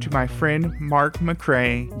introduce you to my friend Mark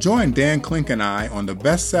McCrae. Join Dan Klink and I on the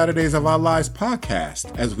Best Saturdays of Our Lives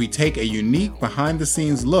podcast as we take a unique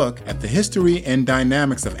behind-the-scenes look at the history and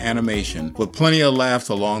dynamics of animation with plenty of laughs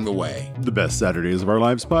along the way. The Best Saturdays of Our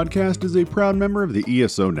Lives podcast is a proud member of the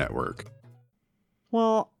ESO Network.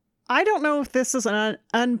 Well, I don't know if this is an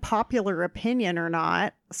unpopular opinion or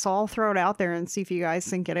not, so I'll throw it out there and see if you guys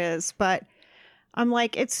think it is. But I'm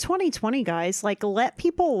like, it's 2020, guys. Like, let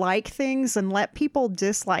people like things and let people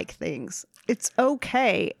dislike things. It's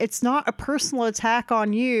okay. It's not a personal attack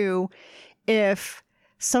on you if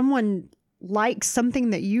someone likes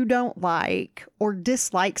something that you don't like or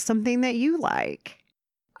dislikes something that you like.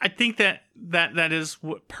 I think that is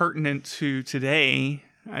what pertinent to today.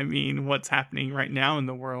 I mean, what's happening right now in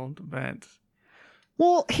the world, but...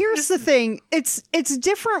 Well, here's the thing. It's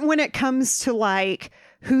different when it comes to, like,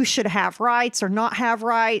 who should have rights or not have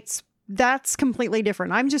rights. That's completely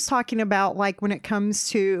different. I'm just talking about, like, when it comes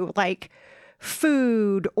to, like,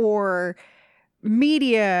 food or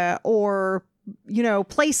media or, you know,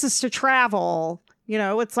 places to travel. You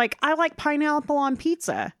know, it's like, I like pineapple on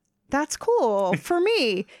pizza. That's cool for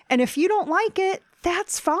me. And if you don't like it,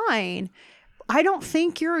 that's fine. I don't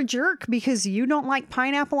think you're a jerk because you don't like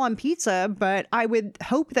pineapple on pizza, but I would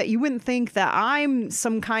hope that you wouldn't think that I'm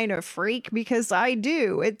some kind of freak because I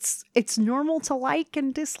do. It's normal to like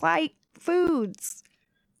and dislike foods.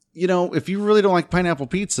 You know, if you really don't like pineapple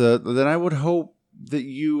pizza, then I would hope that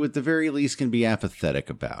you at the very least can be apathetic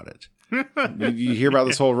about it. You hear about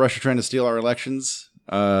this whole Russia trying to steal our elections?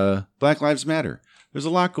 Black Lives Matter. There's a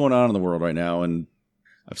lot going on in the world right now, and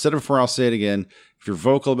I've said it before, I'll say it again. If you're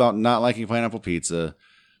vocal about not liking pineapple pizza,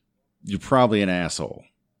 you're probably an asshole.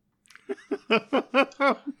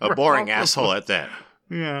 A boring asshole at that.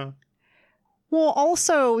 Yeah. Well,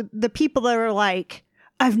 also, the people that are like,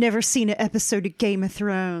 I've never seen an episode of Game of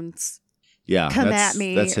Thrones. Yeah, come at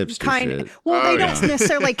me. That's hipster shit. Well, they don't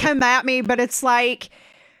necessarily come at me, but it's like...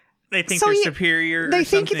 They think they're superior. They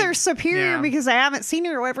think they're superior because I haven't seen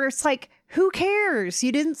it or whatever. It's like, who cares?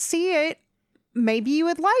 You didn't see it. Maybe you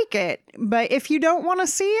would like it. But if you don't want to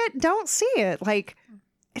see it, don't see it. Like,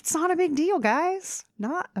 it's not a big deal, guys.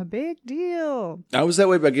 Not a big deal. I was that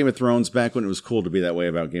way about Game of Thrones back when it was cool to be that way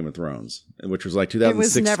about Game of Thrones, which was like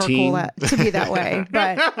 2016. It was never cool to be that way,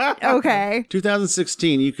 but okay.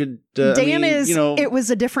 2016, you could... it was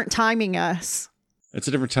a different timing us. It's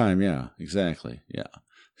a different time, yeah. Exactly, yeah.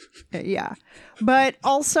 Yeah. But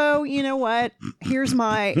also, you know what? Here's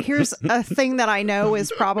a thing that I know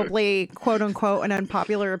is probably quote unquote an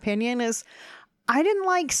unpopular opinion is I didn't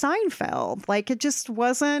like Seinfeld. Like it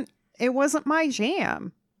wasn't my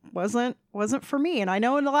jam. Wasn't for me. And I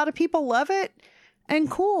know a lot of people love it and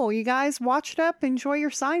cool. You guys watch it up, enjoy your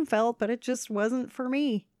Seinfeld, but it just wasn't for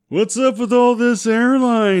me. What's up with all this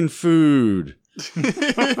airline food?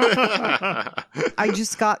 I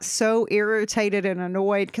just got so irritated and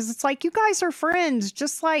annoyed because it's like, you guys are friends.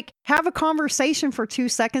 Just like have a conversation for 2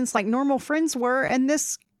 seconds like normal friends were. And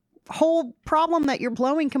this whole problem that you're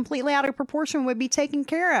blowing completely out of proportion would be taken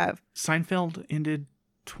care of. Seinfeld ended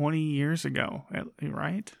 20 years ago,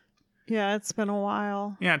 right? Yeah, it's been a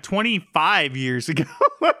while. Yeah, 25 years ago.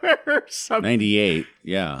 98,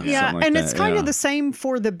 yeah. Yeah, like and that, it's kind of the same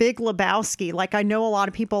for The Big Lebowski. Like, I know a lot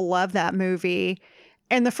of people love that movie.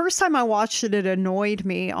 And the first time I watched it, it annoyed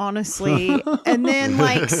me, honestly. And then,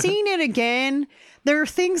 like, seeing it again, there are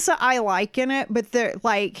things that I like in it, but they're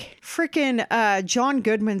like freaking John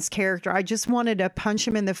Goodman's character. I just wanted to punch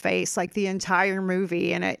him in the face, like, the entire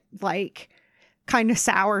movie. And it, like, kind of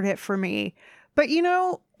soured it for me. But, you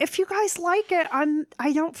know, if you guys like it,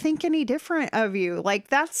 I don't think any different of you. Like,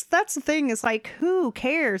 that's the thing. It's like, who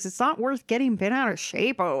cares? It's not worth getting bent out of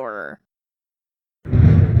shape over.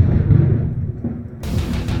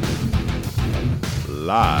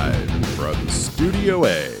 Live from Studio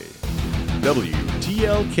A,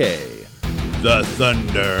 WTLK, The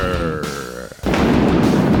Thunder.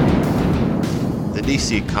 The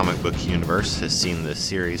DC comic book universe has seen the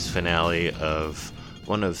series finale of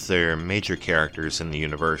one of their major characters in the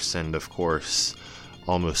universe, and of course,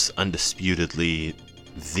 almost undisputedly,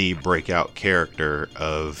 the breakout character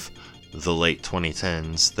of the late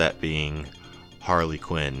 2010s, that being Harley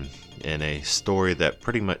Quinn, in a story that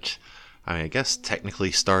pretty much, I guess,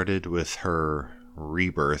 technically started with her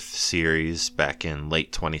Rebirth series back in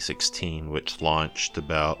late 2016, which launched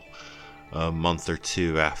about a month or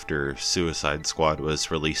two after Suicide Squad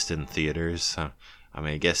was released in theaters.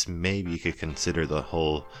 I guess maybe you could consider the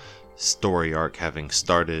whole story arc having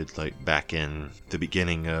started like back in the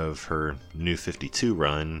beginning of her New 52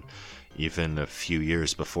 run, even a few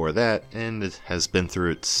years before that, and it has been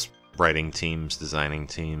through its writing teams, designing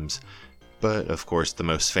teams, but of course the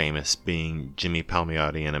most famous being Jimmy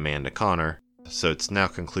Palmiotti and Amanda Conner. So it's now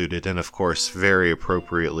concluded, and of course, very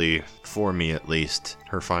appropriately, for me at least,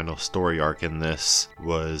 her final story arc in this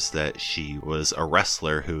was that she was a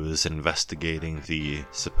wrestler who was investigating the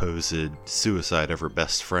supposed suicide of her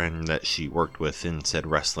best friend that she worked with in said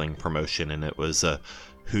wrestling promotion, and it was a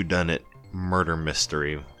whodunit murder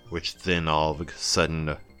mystery, which then all of a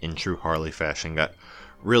sudden, in true Harley fashion, got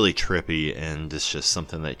really trippy, and it's just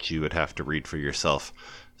something that you would have to read for yourself.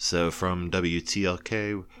 So from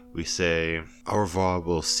WTLK, we say, au revoir,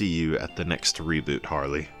 we'll see you at the next reboot,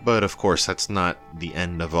 Harley. But of course, that's not the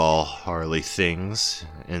end of all Harley things,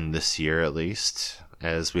 in this year at least,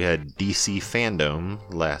 as we had DC Fandom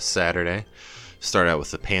last Saturday. Start out with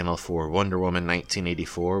the panel for Wonder Woman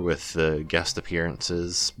 1984 with the guest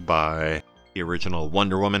appearances by the original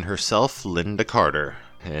Wonder Woman herself, Linda Carter.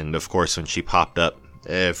 And of course, when she popped up,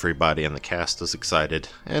 everybody in the cast was excited,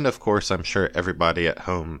 and of course I'm sure everybody at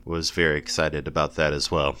home was very excited about that as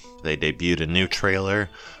well. They debuted a new trailer,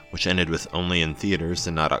 which ended with only in theaters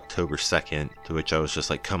and not October 2nd, to which I was just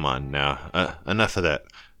like, come on now, enough of that.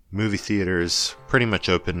 Movie theaters pretty much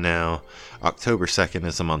open now. October 2nd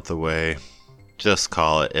is a month away. Just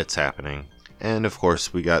call it, it's happening. And of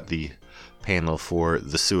course we got the panel for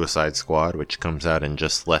The Suicide Squad, which comes out in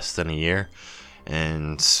just less than a year,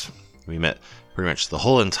 and we met pretty much the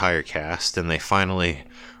whole entire cast, and they finally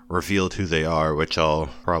revealed who they are, which I'll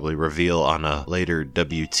probably reveal on a later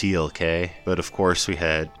WTLK. But of course we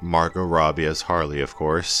had Margot Robbie as Harley, of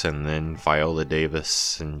course, and then Viola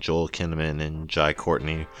Davis and Joel Kinnaman and Jai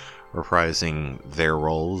Courtney reprising their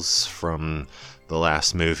roles from the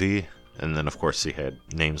last movie. And then of course we had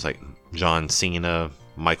names like John Cena,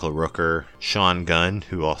 Michael Rooker, Sean Gunn,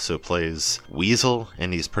 who also plays Weasel,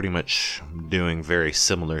 and he's pretty much doing very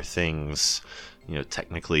similar things,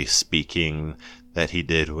 technically speaking, that he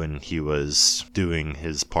did when he was doing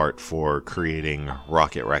his part for creating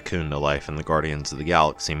Rocket Raccoon to life in the Guardians of the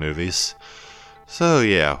Galaxy movies. So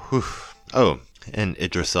yeah, whew. Oh, and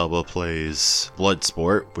Idris Elba plays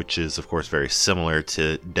Bloodsport, which is of course very similar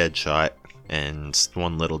to Deadshot. And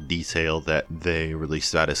one little detail that they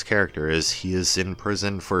released about his character is he is in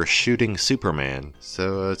prison for shooting Superman.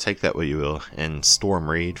 So take that what you will. And Storm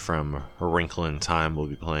Reed from A Wrinkle in Time will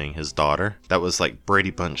be playing his daughter. That was like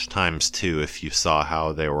Brady Bunch times 2 if you saw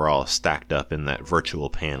how they were all stacked up in that virtual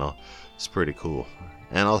panel. It's pretty cool.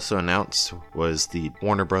 And also announced was the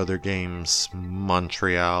Warner Brother Games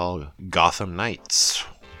Montreal Gotham Knights,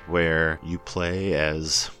 where you play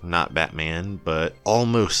as not Batman, but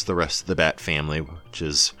almost the rest of the Bat family, which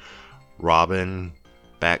is Robin,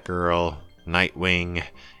 Batgirl, Nightwing,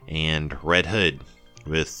 and Red Hood,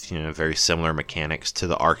 with very similar mechanics to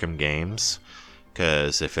the Arkham games,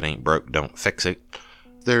 because if it ain't broke, don't fix it.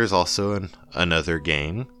 There's also another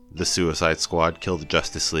game, The Suicide Squad Kill the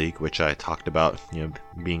Justice League, which I talked about,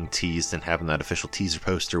 being teased and having that official teaser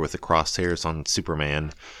poster with the crosshairs on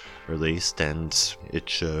Superman released, and it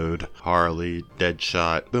showed Harley,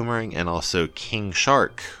 Deadshot, Boomerang, and also King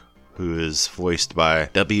Shark, who is voiced by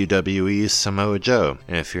WWE's Samoa Joe.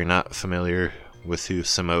 And if you're not familiar with who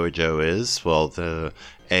Samoa Joe is, well,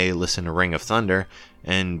 A, listen to Ring of Thunder,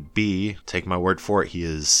 and B, take my word for it, he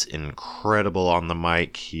is incredible on the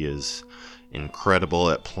mic. He is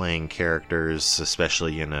incredible at playing characters,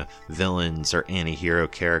 especially in villains or anti-hero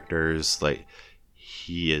characters. Like,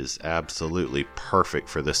 he is absolutely perfect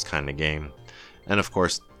for this kind of game. And of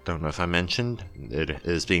course, don't know if I mentioned, it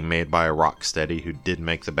is being made by Rocksteady, who did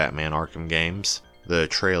make the Batman Arkham games. The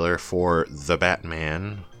trailer for The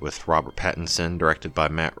Batman with Robert Pattinson, directed by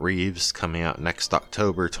Matt Reeves, coming out next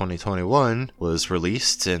October 2021, was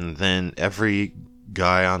released, and then every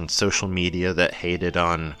guy on social media that hated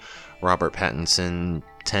on Robert Pattinson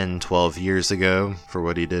 10-12 years ago for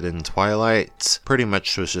what he did in Twilight pretty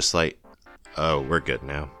much was just like, oh, we're good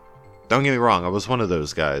now. Don't get me wrong, I was one of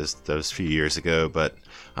those guys those few years ago, but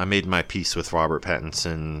I made my peace with Robert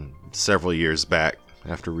Pattinson several years back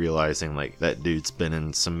after realizing that dude's been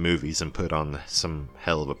in some movies and put on some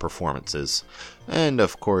hell of a performances. And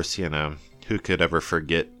of course, who could ever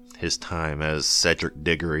forget his time as Cedric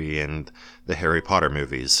Diggory in the Harry Potter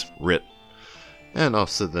movies? RIP. And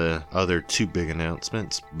also the other two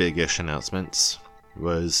big-ish announcements,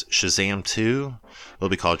 was Shazam 2. It'll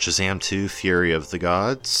be called Shazam 2 Fury of the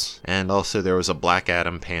Gods. And also there was a Black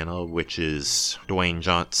Adam panel, which is Dwayne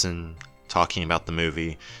Johnson talking about the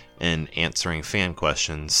movie and answering fan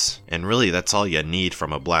questions. And really, that's all you need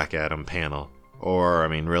from a Black Adam panel. Or, I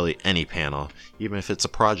mean, really any panel. Even if it's a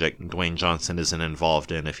project Dwayne Johnson isn't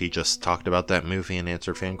involved in, if he just talked about that movie and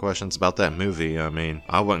answered fan questions about that movie, I mean,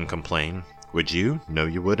 I wouldn't complain. Would you? No,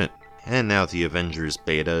 you wouldn't. And now the Avengers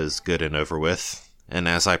beta is good and over with. And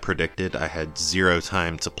as I predicted, I had 0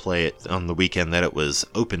 time to play it on the weekend that it was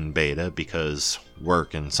open beta because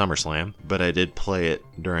work and SummerSlam. But I did play it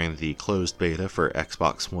during the closed beta for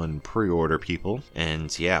Xbox One pre-order people.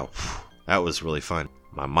 And yeah, that was really fun.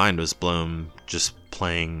 My mind was blown just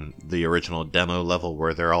playing the original demo level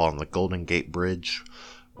where they're all on the Golden Gate Bridge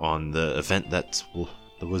on the event that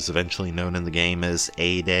was eventually known in the game as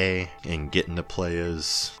A-Day, and getting to play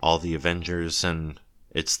as all the Avengers. And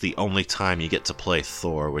it's the only time you get to play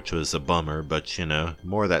Thor, which was a bummer, but you know,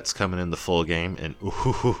 more of that's coming in the full game. And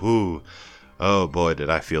oh boy, did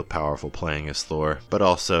I feel powerful playing as Thor. But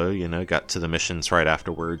also, you know, got to the missions right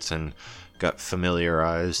afterwards and got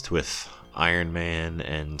familiarized with Iron Man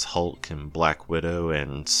and Hulk and Black Widow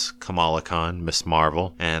and Kamala Khan, Miss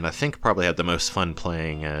Marvel. And I think probably had the most fun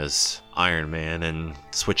playing as Iron Man and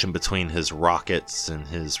switching between his rockets and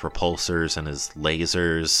his repulsors and his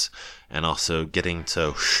lasers, and also getting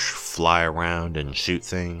to fly around and shoot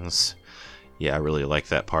things. Yeah, I really like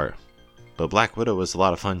that part. But Black Widow was a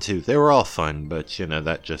lot of fun too. They were all fun, but you know,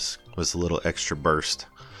 that just was a little extra burst.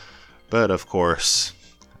 But of course,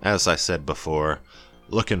 as I said before,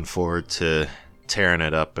 looking forward to tearing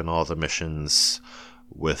it up in all the missions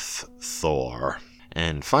with Thor.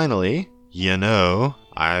 And finally, you know,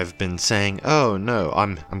 I've been saying, oh no,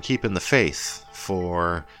 I'm keeping the faith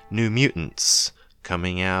for New Mutants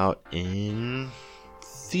coming out in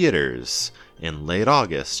theaters in late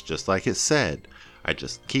August, just like it said. I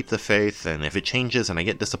just keep the faith, and if it changes and I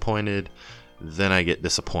get disappointed, then I get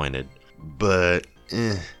disappointed. But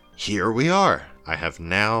here we are. I have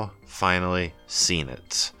now finally seen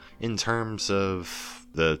it. In terms of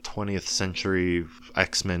the 20th century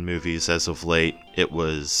X-Men movies as of late, it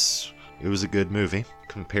was a good movie.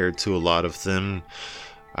 Compared to a lot of them,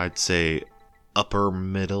 I'd say upper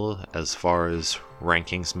middle as far as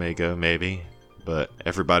rankings may go, maybe. But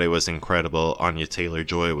everybody was incredible. Anya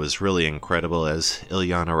Taylor-Joy was really incredible as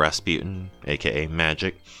Illyana Rasputin, aka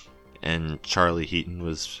Magic. And Charlie Heaton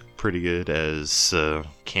was pretty good as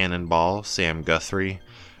Cannonball, Sam Guthrie,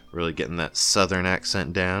 really getting that southern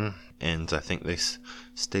accent down. And I think they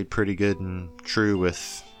stayed pretty good and true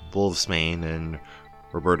with Wolfsbane and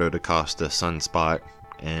Roberto da Costa, Sunspot,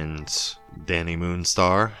 and Danny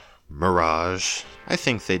Moonstar, Mirage. I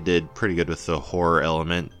think they did pretty good with the horror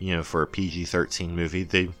element. You know, for a PG-13 movie,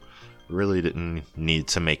 they really didn't need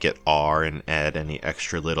to make it R and add any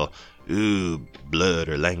extra little blood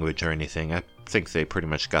or language or anything. I think they pretty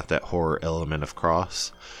much got that horror element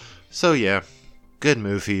across. So yeah, good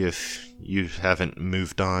movie if you haven't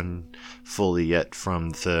moved on fully yet from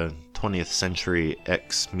the 20th Century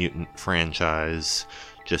X-Mutant franchise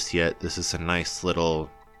just yet. This is a nice little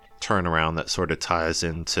turnaround that sort of ties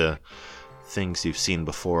into things you've seen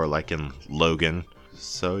before, like in Logan.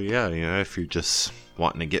 So yeah, you know, if you're just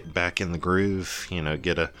wanting to get back in the groove, you know,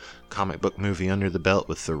 get a comic book movie under the belt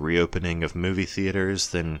with the reopening of movie theaters,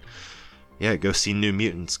 then yeah, go see New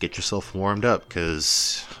Mutants. Get yourself warmed up,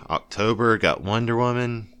 because October got Wonder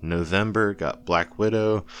Woman, November got Black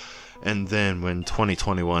Widow, and then when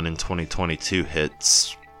 2021 and 2022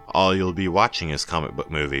 hits, all you'll be watching is comic book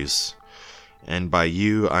movies. And by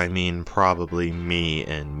you, I mean probably me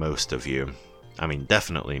and most of you. I mean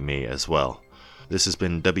definitely me as well. This has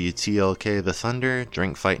been WTLK The Thunder.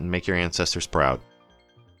 Drink, fight, and make your ancestors proud.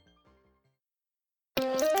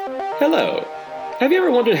 Hello. Have you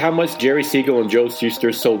ever wondered how much Jerry Siegel and Joe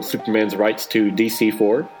Shuster sold Superman's rights to DC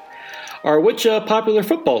for? Or which popular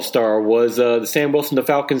football star was the Sam Wilson the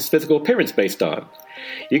Falcon's physical appearance based on?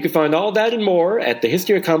 You can find all that and more at the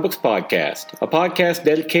History of Comic Books podcast, a podcast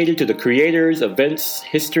dedicated to the creators, events,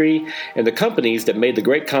 history, and the companies that made the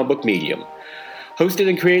great comic book medium. Hosted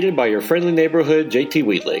and created by your friendly neighborhood JT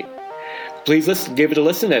Wheatley. Please give it a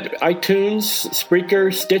listen at iTunes,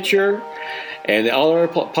 Spreaker, Stitcher, and all our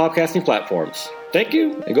podcasting platforms. Thank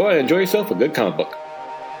you, and go ahead and enjoy yourself a good comic book.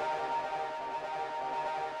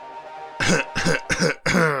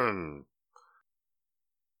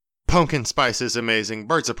 Pumpkin Spice is amazing,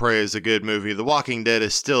 Birds of Prey is a good movie, The Walking Dead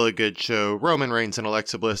is still a good show, Roman Reigns and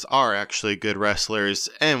Alexa Bliss are actually good wrestlers,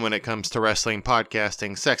 and when it comes to wrestling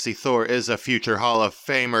podcasting, Sexy Thor is a future Hall of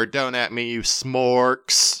Famer. Don't at me, you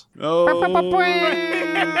smorks.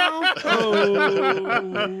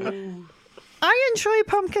 I enjoy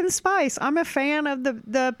pumpkin spice. I'm a fan of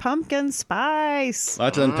the pumpkin spice.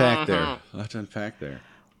 Lots to unpack there.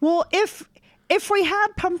 Well, if we had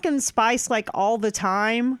pumpkin spice like all the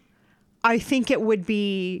time, I think it would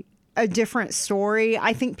be a different story.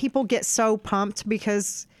 I think people get so pumped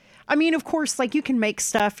because, I mean, of course, like you can make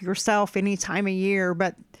stuff yourself any time of year,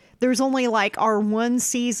 but there's only like our one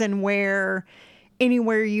season where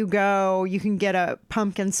anywhere you go, you can get a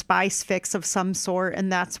pumpkin spice fix of some sort.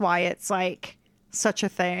 And that's why it's like such a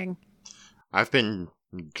thing. I've been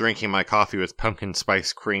drinking my coffee with pumpkin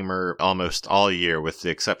spice creamer almost all year, with the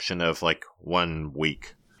exception of like 1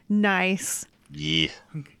 week. Nice. Yeah.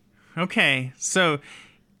 Okay, so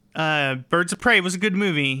Birds of Prey was a good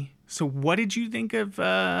movie. So what did you think of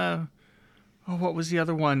what was the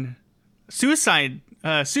other one? Suicide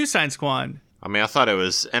Squad. I mean, I thought it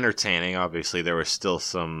was entertaining. Obviously, there was still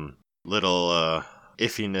some little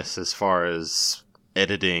iffiness as far as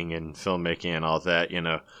editing and filmmaking and all that,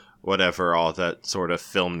 whatever, all that sort of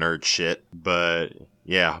film nerd shit. But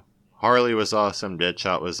yeah, Harley was awesome.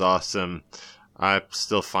 Deadshot was awesome. I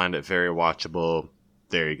still find it very watchable.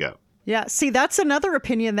 There you go. Yeah, see, that's another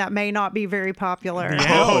opinion that may not be very popular.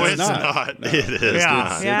 No, it's not. No. It is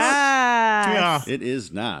not. Yeah. It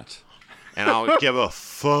is not. And I'll give a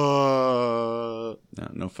fuck.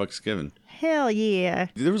 No fucks given. Hell yeah.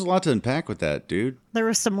 There was a lot to unpack with that, dude. There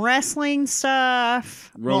was some wrestling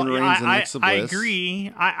stuff. Roman Reigns and Alexa Bliss. I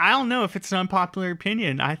agree. I don't know if it's an unpopular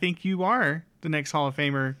opinion. I think you are the next Hall of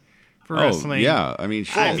Famer for wrestling. Yeah, I mean,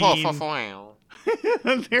 shit.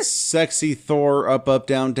 Sexy Thor, up,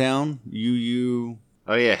 down, down. You.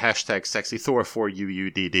 Oh yeah, hashtag Sexy Thor for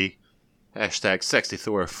UUDD. Hashtag Sexy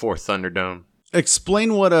Thor for Thunderdome.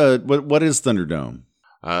 Explain what is Thunderdome?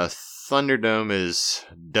 Thunderdome is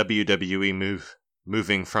WWE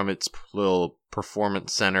moving from its little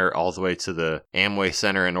performance center all the way to the Amway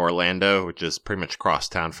Center in Orlando, which is pretty much cross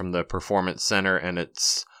town from the performance center, and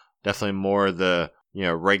it's definitely more the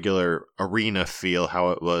regular arena feel, how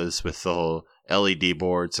it was with the whole LED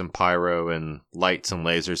boards and pyro and lights and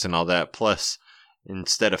lasers and all that. Plus,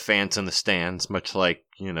 instead of fans in the stands, much like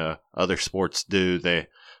other sports do, they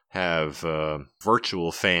have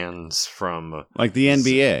virtual fans from like the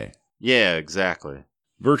NBA. Yeah, exactly.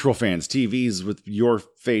 Virtual fans, TVs with your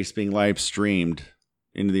face being live streamed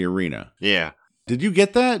into the arena. Yeah. Did you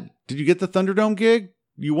get that? Did you get the Thunderdome gig?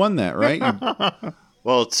 You won that, right?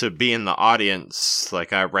 Well, to be in the audience,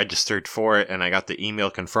 like I registered for it and I got the email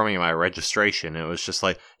confirming my registration. It was just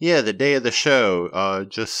like, yeah, the day of the show,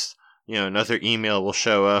 just, another email will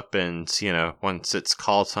show up and, once it's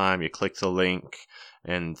call time, you click the link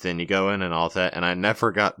and then you go in and all that. And I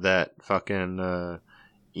never got that fucking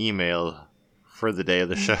email for the day of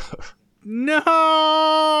the show.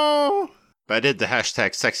 No! But I did the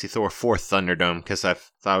hashtag Sexy Thor for Thunderdome because I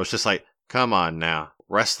thought I was just like, come on now.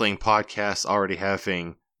 Wrestling podcasts already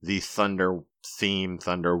having the Thunder theme,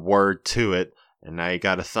 Thunder word to it, and now you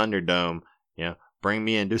got a Thunderdome. Bring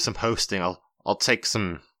me in, do some hosting. I'll take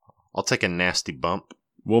a nasty bump.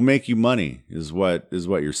 We'll make you money, is what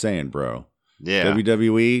you're saying, bro. Yeah.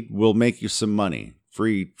 WWE will make you some money.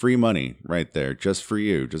 Free money right there, just for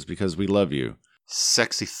you, just because we love you.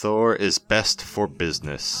 Sexy Thor is best for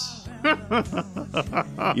business.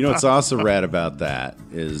 What's also rad about that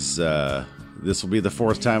is this will be the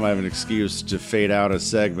fourth time I have an excuse to fade out a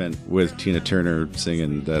segment with Tina Turner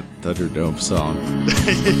singing that Thunderdome song. We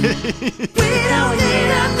don't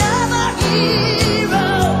need another hero.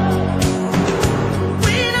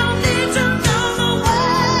 We don't need to know the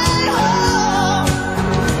way home.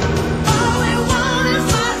 All we want is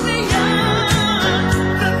what's beyond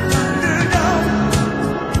the Thunderdome.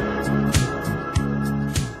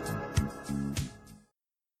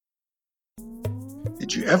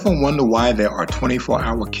 Did you ever wonder why there are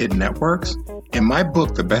 24-hour kid networks? In my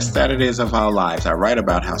book, The Best Saturdays of Our Lives, I write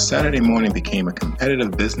about how Saturday morning became a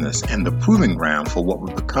competitive business and the proving ground for what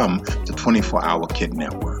would become the 24-hour kid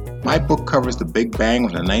network. My book covers the big bang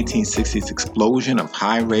of the 1960s explosion of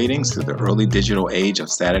high ratings to the early digital age of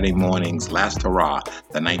Saturday morning's last hurrah,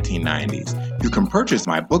 the 1990s. You can purchase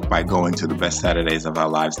my book by going to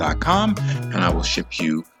thebestsaturdaysofourlives.com, and I will ship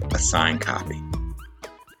you a signed copy.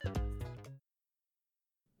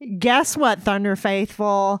 Guess what, Thunder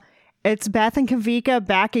Faithful? It's Beth and Kavika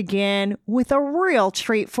back again with a real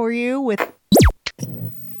treat for you with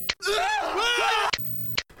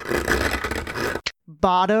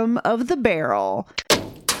Bottom of the Barrel.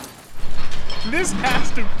 This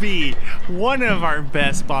has to be one of our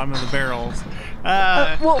best Bottom of the Barrels.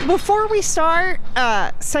 Well, before we start,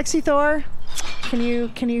 Sexy Thor, can you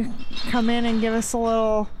come in and give us a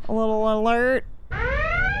little alert?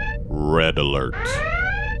 Red alert.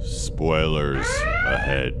 Spoilers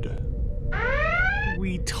ahead.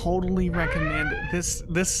 We totally recommend this.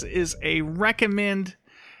 This is a recommend.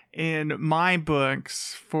 in my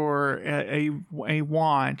books for a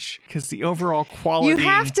watch because the overall quality. You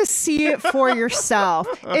have to see it for yourself.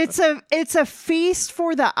 It's a feast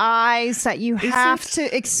for the eyes that you have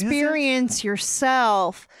to experience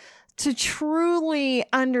yourself to truly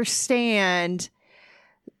understand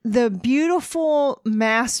the beautiful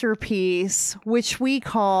masterpiece which we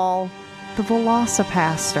call the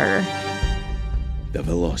Velocipaster. The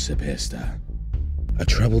Velocipaster. A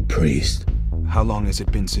troubled priest. How long has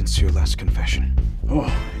it been since your last confession?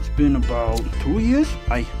 Oh, it's been about 2 years.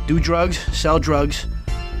 I do drugs, sell drugs,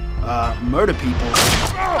 murder people.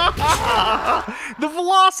 The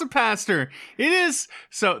Velocipaster. It is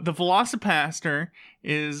so. The Velocipaster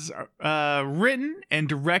is written and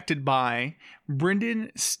directed by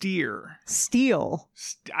Brendan Steer. Steele.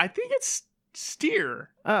 I think it's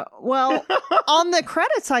Steer. Well, on the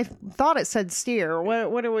credits, I thought it said Steer.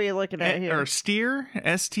 What are we looking at here? Or Steer,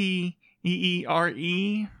 Steere.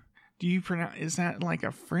 Do you pronounce? Is that like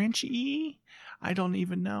a French E? I don't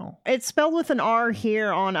even know. It's spelled with an R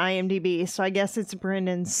here on IMDb, so I guess it's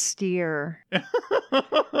Brendan Steer.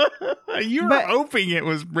 You were hoping it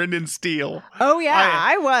was Brendan Steele. Oh yeah,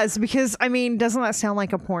 I was, because I mean, doesn't that sound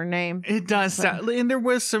like a porn name? It does sound, and there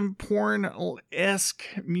was some porn-esque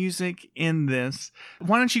music in this.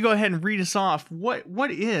 Why don't you go ahead and read us off?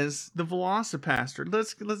 What is the Velocipaster?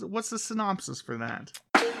 Let's what's the synopsis for that?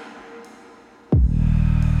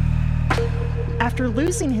 After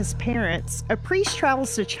losing his parents, a priest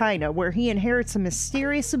travels to China where he inherits a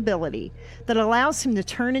mysterious ability that allows him to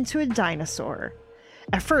turn into a dinosaur.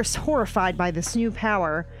 At first horrified by this new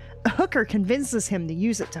power, a hooker convinces him to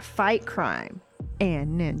use it to fight crime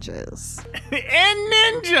and ninjas.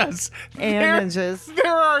 Ninjas!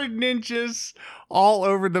 There are ninjas all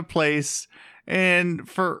over the place. And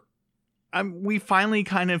we finally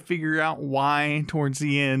kind of figure out why towards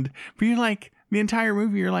the end. But you're like, the entire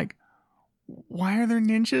movie, you're like, why are there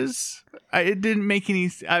ninjas? It didn't make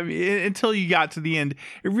any. Until you got to the end,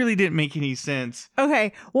 it really didn't make any sense.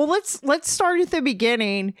 Okay, well let's start at the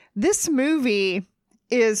beginning. This movie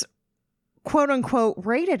is quote unquote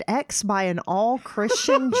rated X by an all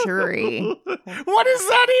Christian jury. What does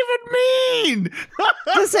that even mean?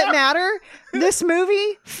 Does it matter? This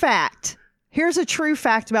movie, fact. Here's a true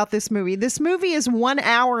fact about this movie. This movie is 1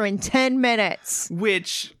 hour and 10 minutes.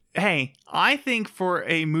 Which, hey, I think for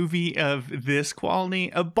a movie of this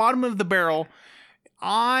quality, a bottom of the barrel,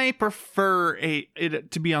 I prefer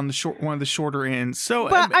it to be on one of the shorter ends. So,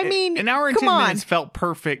 but I mean, an hour and 10 minutes felt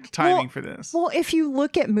perfect timing for this. Well, if you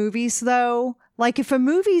look at movies, though, like if a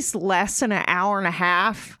movie's less than an hour and a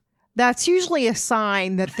half, that's usually a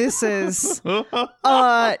sign that this is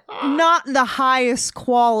not the highest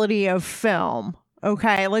quality of film.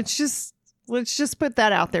 Okay, let's just put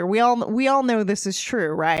that out there. We all know this is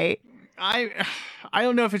true, right? I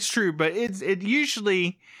don't know if it's true, but it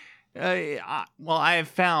usually I have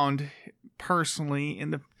found personally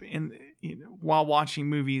while watching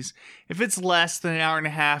movies, if it's less than an hour and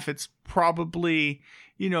a half, it's probably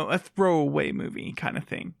a throwaway movie kind of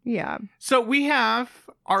thing. Yeah. So we have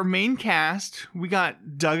our main cast. We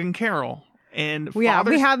got Doug and Carol. And we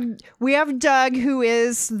have Doug, who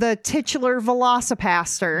is the titular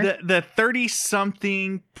Velocipaster. The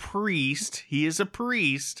 30-something priest. He is a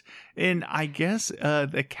priest, and I guess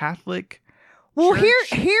the Catholic. Well, Church?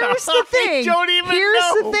 here's the thing. I don't even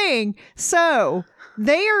know. The thing. So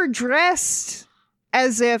they are dressed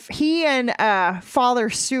as if he and Father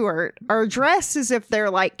Stewart are dressed as if they're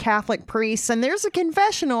like Catholic priests, and there's a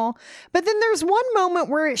confessional, but then there's one moment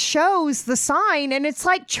where it shows the sign and it's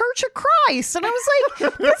like Church of Christ, and I was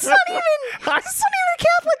like, that's not even a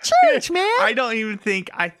Catholic church, man.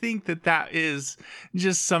 I think that is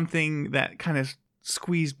just something that kind of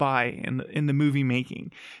squeezed by in the movie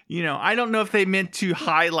making. I don't know if they meant to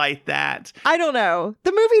highlight that. I don't know.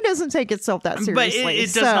 The movie doesn't take itself that seriously. But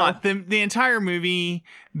it does not. The entire movie,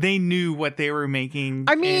 they knew what they were making.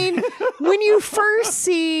 I mean, when you first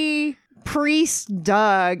see Priest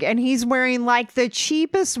Doug and he's wearing like the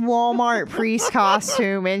cheapest Walmart priest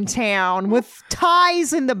costume in town with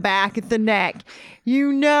ties in the back at the neck,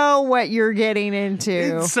 you know what you're getting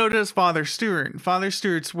into. And so does Father Stewart. Father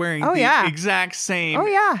Stewart's wearing exact same. Oh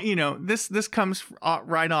yeah. This comes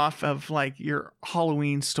right off of like your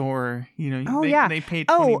Halloween store. They paid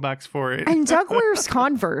 $20 for it. And Doug wears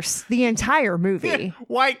Converse the entire movie.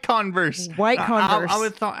 White Converse. I would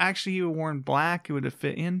have thought actually you would have worn black. It would have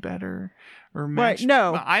fit in better or matched. Right,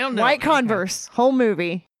 no, I don't know. White Converse. Whole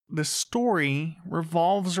movie. The story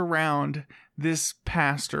revolves around this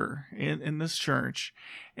pastor in this church,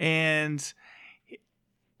 and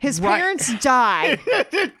His Right. parents die.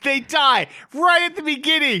 They die right at the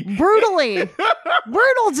beginning. Brutally.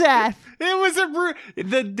 Brutal death. It was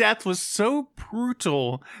the death was so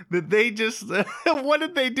brutal that they just what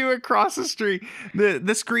did they do across the street?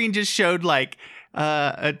 The screen just showed like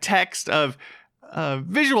a text of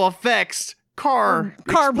visual effects car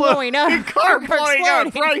blowing up. Car blowing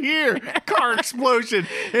up right here. Car explosion.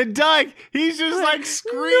 And Doug, he's just like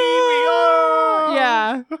screaming.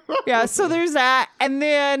 Oh! Yeah. So there's that. And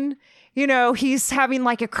then, he's having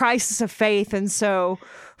like a crisis of faith. And so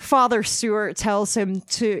Father Stewart tells him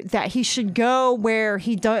that he should go where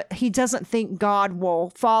he doesn't think God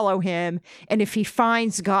will follow him. And if he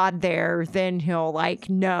finds God there, then he'll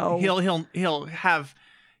know. He'll have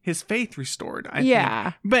his faith restored. I Yeah.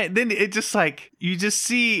 think. But then it just like you just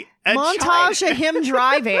see a montage child. of him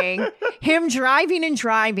driving,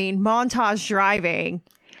 montage driving.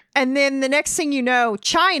 And then the next thing you know,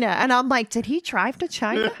 China. And I'm like, did he drive to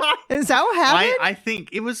China? Is that what happened? I think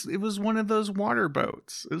it was one of those water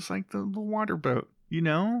boats. It was like the water boat,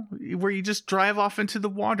 where you just drive off into the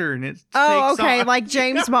water and it takes off. Like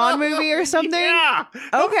James Bond movie or something? Yeah.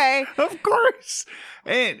 Okay. Of course.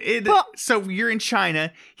 And so you're in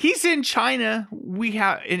China. He's in China. We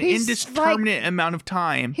have an He's indiscriminate amount of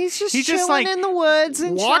time. He's just chilling in the woods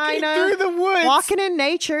in walking China. through the woods. Walking in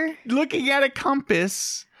nature. Looking at a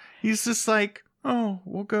compass. He's just like, oh,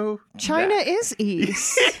 we'll go. China is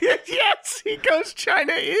east. Yes, he goes,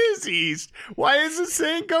 China is east. Why is it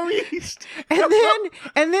saying go east? And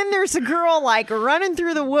then there's a girl like running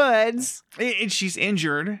through the woods. And she's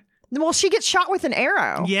injured. Well, she gets shot with an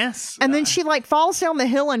arrow. Yes. And then she like falls down the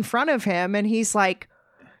hill in front of him and he's like,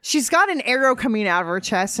 she's got an arrow coming out of her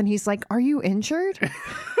chest and he's like, are you injured?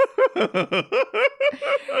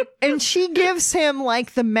 And she gives him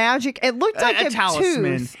like the magic. It looked like a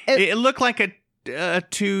talisman. tooth. It looked like a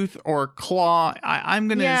tooth or claw. I'm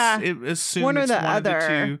gonna assume one or it's the one other. of the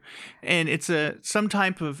two, and it's some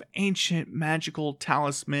type of ancient magical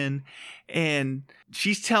talisman. And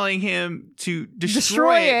she's telling him to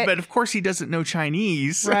destroy it, but of course he doesn't know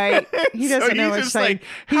Chinese, Right? He doesn't know what's saying.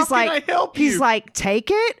 He's like, "How can I help you?" He's like, take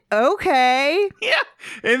it, okay. Yeah.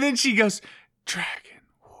 And then she goes, Dragon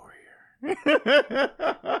Warrior.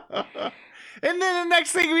 And then the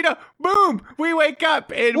next thing we know, boom, we wake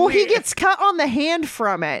up and he gets cut on the hand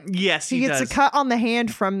from it. Yes, he gets does. a cut on the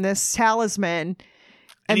hand from this talisman.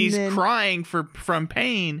 And he's crying from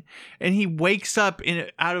pain, and he wakes up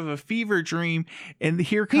out of a fever dream, and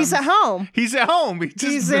here comes... He's at home. He's at home.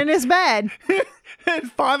 He's in his bed. And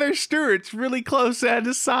Father Stewart's really close at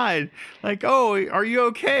his side. Like, oh, are you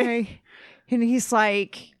okay? And he's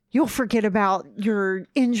like, you'll forget about your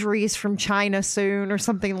injuries from China soon or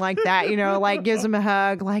something like that. Like gives him a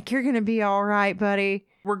hug. Like, you're going to be all right, buddy.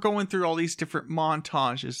 We're going through all these different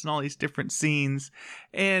montages and all these different scenes,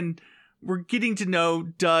 and we're getting to know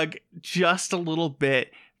Doug just a little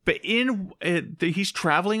bit. But he's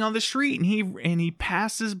traveling on the street, and he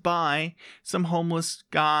passes by some homeless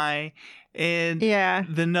guy, and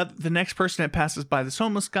the next person that passes by this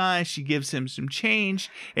homeless guy, she gives him some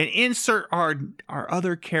change, and insert our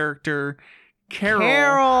other character, Carol.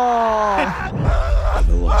 The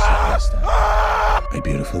Velocipasta. A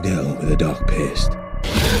beautiful girl with a dark past.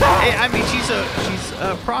 I mean, she's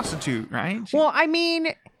a prostitute, right? Well, I mean,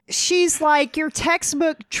 she's like your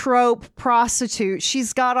textbook trope prostitute.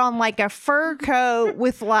 She's got on like a fur coat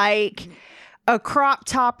with like a crop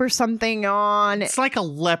top or something on. It's like a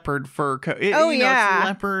leopard fur coat. It's a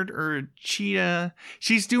leopard or a cheetah.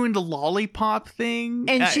 She's doing the lollipop thing.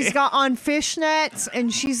 And she's got on fishnets,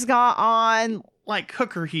 and she's got on like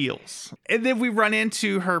hooker heels. And then we run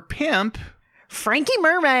into her pimp, Frankie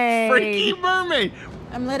Mermaid.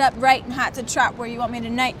 I'm lit up right and hot to trap where you want me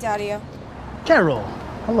tonight, Daddy-o. Carol,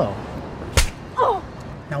 hello. Oh!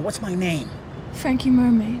 Now, what's my name? Frankie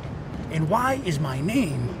Mermaid. And why is my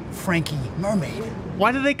name Frankie Mermaid?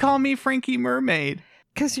 Why do they call me Frankie Mermaid?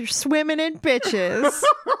 Because you're swimming in bitches.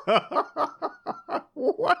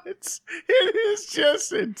 What? It is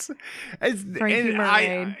just it's Frankie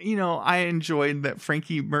Mermaid. I enjoyed that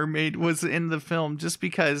Frankie Mermaid was in the film just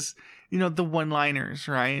because the one-liners,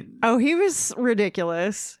 right? Oh, he was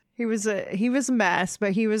ridiculous. He was a mess,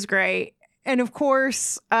 but he was great. And of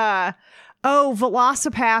course,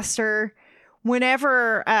 Velocipaster,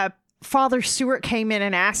 whenever Father Stewart came in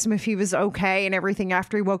and asked him if he was okay and everything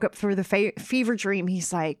after he woke up through the fever dream,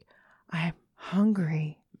 he's like, I'm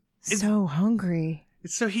hungry. So hungry.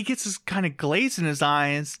 So he gets this kind of glaze in his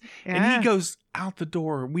eyes, and he goes out the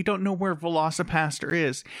door. We don't know where Velocipaster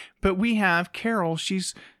is, but we have Carol.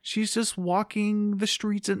 She's just walking the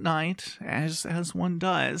streets at night, as one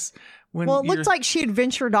does, Well, it looked like she had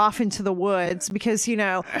ventured off into the woods because,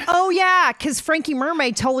 because Frankie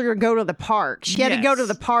Mermaid told her to go to the park. She had to go to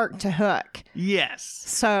the park to hook. Yes.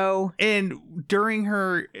 So. And during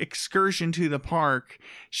her excursion to the park,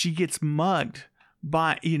 she gets mugged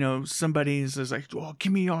by, somebody says like, well,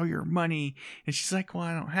 give me all your money. And she's like, well,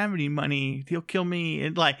 I don't have any money. He'll kill me.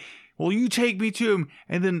 And like, well, you take me to him.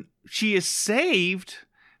 And then she is saved.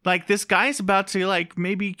 Like, this guy's about to, like,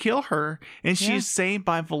 maybe kill her, and she's saved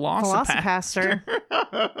by Velocipaster.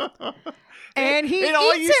 And he eats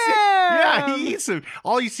him! Yeah, he eats him.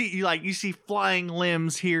 All you see, you see flying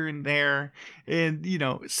limbs here and there, and,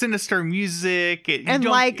 sinister music. And,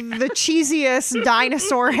 like, the cheesiest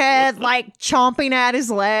dinosaur head, like, chomping at his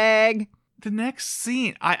leg. The next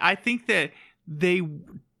scene, I think that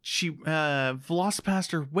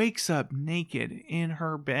Velocipaster wakes up naked in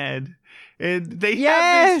her bed. And they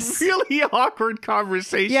have this really awkward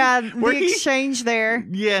conversation. Yeah, the exchange there.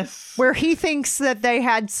 Yes. Where he thinks that they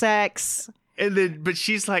had sex. And then, but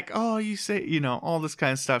she's like, oh, you say, all this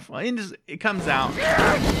kind of stuff. And it comes out.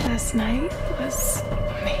 Last night was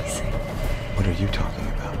amazing. What are you talking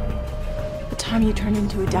about? The time you turned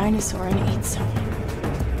into a dinosaur and ate someone.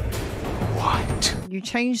 What? You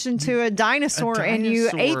changed into a dinosaur and you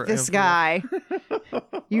ate this guy.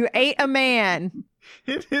 You ate a man.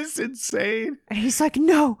 It is insane. And he's like,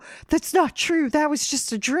 no, that's not true. That was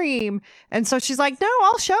just a dream. And so she's like, no,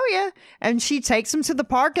 I'll show you. And she takes him to the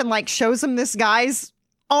park and like shows him this guy's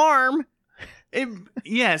arm.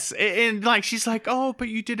 Yes. And like, she's like, oh, but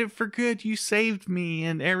you did it for good. You saved me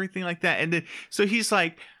and everything like that. And then, so he's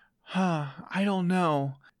like, I don't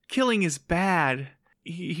know. Killing is bad.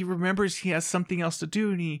 He remembers he has something else to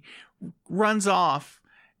do and he runs off.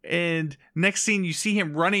 And next scene, you see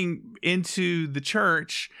him running into the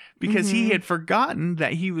church because he had forgotten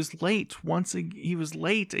that he was late. He was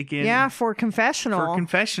late again. Yeah, for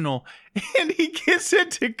confessional. And he gets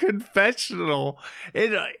into confessional.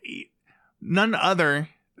 And none other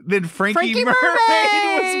than Frankie Mermaid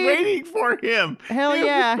was waiting for him. Hell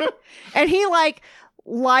yeah. And he like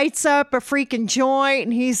lights up a freaking joint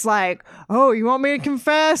and he's like, oh, you want me to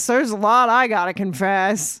confess? There's a lot I gotta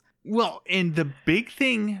confess. Well, and the big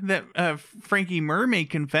thing that Frankie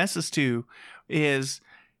Mermaid confesses to is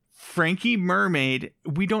Frankie Mermaid,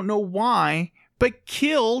 we don't know why, but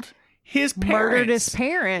killed his parents. Murdered his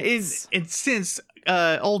parents. And since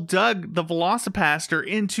old Doug, the Velocipaster,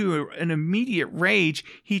 into an immediate rage,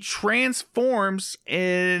 he transforms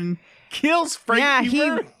and kills Frankie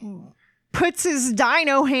Mermaid. Puts his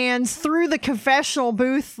dino hands through the confessional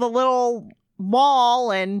booth, the little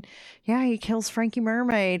wall, and he kills Frankie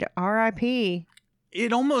Mermaid. R.I.P.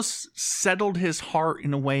 It almost settled his heart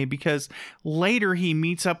in a way because later he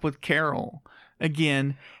meets up with Carol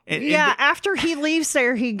again. After he leaves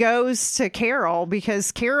there, he goes to Carol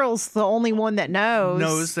because Carol's the only one that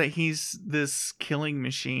knows that he's this killing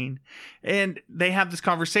machine. And they have this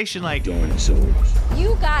conversation like,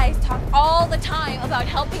 You guys talk all the time about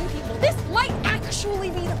helping people. This might actually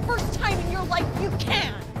be the first time in your life you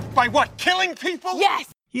can. By what? Killing people?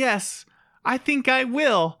 Yes, I think I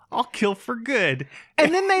will. I'll kill for good.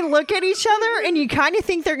 And then they look at each other and you kind of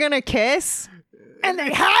think they're going to kiss. And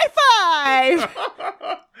they high five!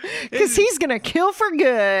 Because he's going to kill for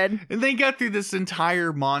good. And they go through this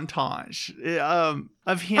entire montage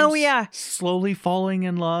of him slowly falling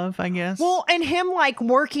in love, I guess. Well, and him like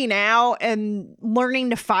working out and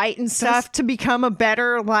learning to fight and stuff to become a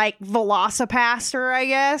better like Velocipaster, I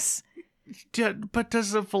guess. But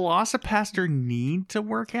does a Velocipaster need to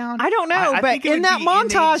work out? I don't know, but in that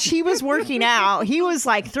montage, he was working out. He was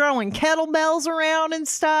like throwing kettlebells around and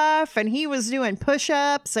stuff, and he was doing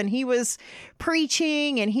push-ups, and he was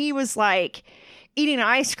preaching, and he was like eating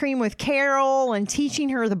ice cream with Carol and teaching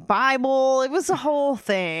her the Bible. It was a whole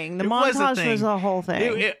thing. The montage was a whole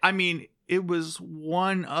thing. It was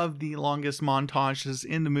one of the longest montages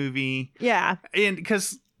in the movie. Yeah. And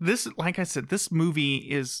because this, like I said, this movie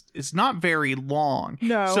is not very long.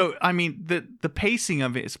 No. So, I mean, the pacing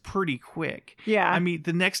of it is pretty quick. Yeah. I mean,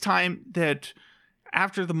 the next time that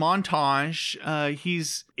after the montage,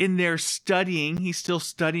 he's in there studying. He's still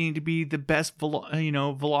studying to be the best,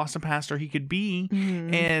 Velocipaster he could be.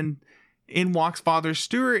 Mm-hmm. And in walks Father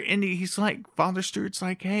Stewart, and he's like, Father Stewart's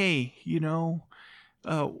like, hey,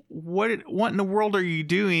 what in the world are you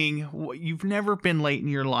doing? You've never been late in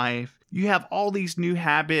your life. You have all these new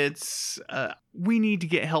habits. We need to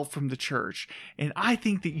get help from the church. And I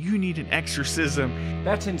think that you need an exorcism.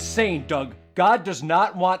 That's insane, Doug. God does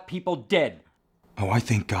not want people dead. Oh, I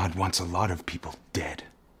think God wants a lot of people dead.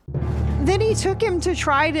 then he took him to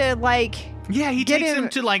try to like. Yeah, he get takes him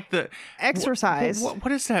to like the exercise.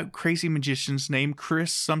 What is that crazy magician's name?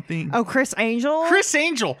 Chris something. Oh, Chris Angel. Chris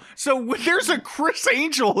Angel. So there's a Chris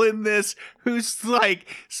Angel in this who's like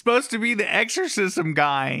supposed to be the exorcism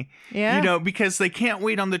guy. Yeah. You know, because they can't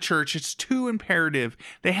wait on the church. It's too imperative.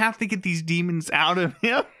 They have to get these demons out of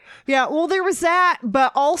him. Yeah. Well, there was that,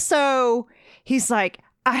 but also he's like,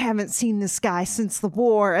 I haven't seen this guy since the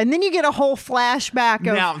war. And then you get a whole flashback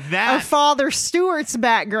of Father Stewart's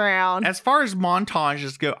background. As far as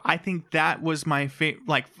montages go, I think that was my favorite.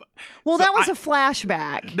 Like, well, that was a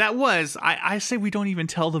flashback. That was. I say we don't even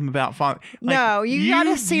tell them about Father. Like, no, you got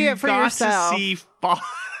to see it for yourself. You got to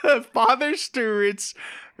see Father Stewart's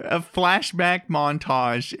flashback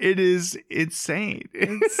montage. It is insane.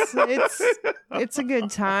 It's a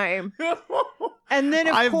good time. And then,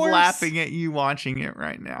 of course... I'm laughing at you watching it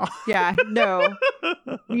right now. Yeah, no.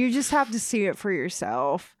 You just have to see it for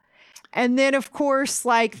yourself. And then, of course,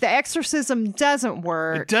 like, the exorcism doesn't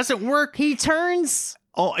work. It doesn't work. He turns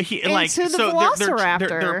into the Velociraptor.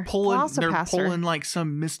 They're pulling, like,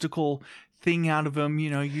 some mystical thing out of him. You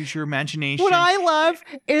know, use your imagination. What I love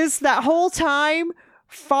is that whole time...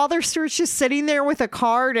 Father Stewart's just sitting there with a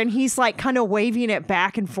card and he's like kind of waving it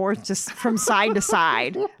back and forth just from side to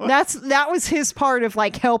side. That was his part of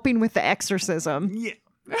like helping with the exorcism. Yeah.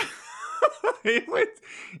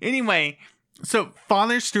 Anyway, so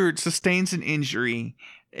Father Stewart sustains an injury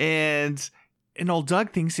and old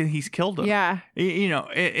Doug thinks that he's killed him. Yeah. You know,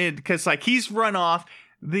 because like he's run off.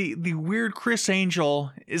 The weird Chris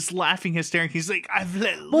Angel is laughing hysterically. He's like, I've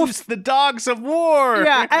let loose the dogs of war.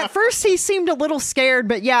 Yeah, at first he seemed a little scared,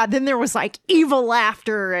 but yeah, then there was like evil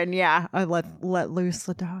laughter and yeah, I let loose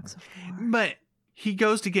the dogs of war. But he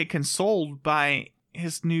goes to get consoled by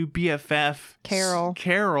his new BFF,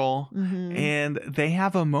 Carol. Mm-hmm. And they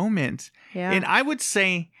have a moment. Yeah. And I would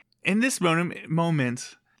say in this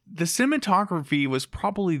moment, the cinematography was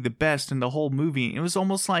probably the best in the whole movie. It was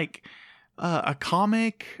almost like... a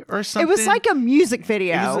comic or something. It was like a music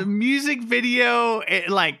video. It was a music video.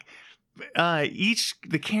 The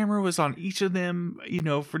camera was on each of them, you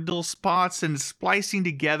know, for little spots and splicing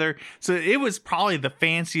together. So it was probably the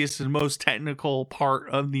fanciest and most technical part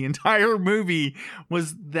of the entire movie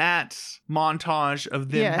was that montage of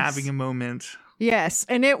them having a moment. Yes,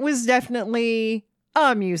 and it was definitely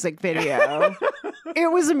a music video.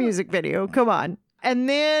 It was a music video. Come on. And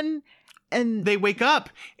then... And they wake up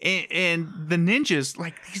and the ninjas,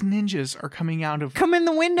 like these ninjas are coming out of... Come in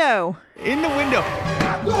the window. In the window.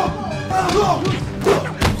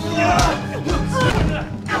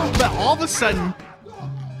 But all of a sudden,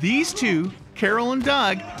 these two, Carol and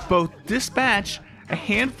Doug, both dispatch a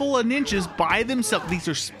handful of ninjas by themselves. These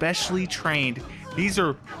are specially trained. These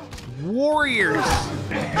are warriors.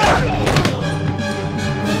 Where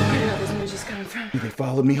are those ninjas coming from? They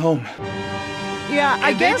followed me home. Yeah,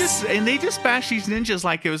 I guess. They dispatched these ninjas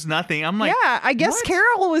like it was nothing. I'm like, yeah, I guess what?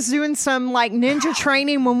 Carol was doing some like ninja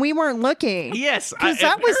training when we weren't looking. Yes, because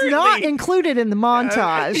that was not included in the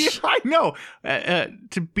montage. I know.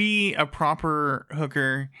 To be a proper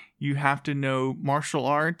hooker, you have to know martial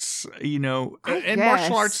arts. You know, and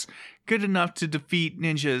martial arts good enough to defeat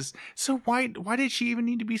ninjas. So why did she even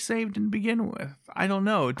need to be saved to begin with? I don't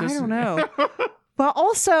know. I don't know. But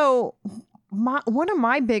also. One of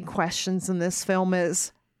my big questions in this film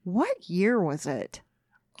is, what year was it?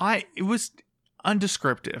 It was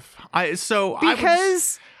undescriptive. I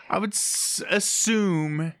would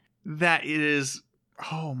assume that it is.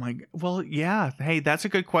 Oh my! Well, yeah. Hey, that's a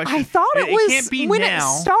good question. I thought it was can't be when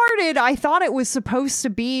now. It started. I thought it was supposed to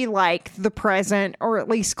be like the present, or at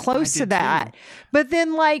least close to that. Too. But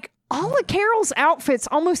then, like. All of Carol's outfits,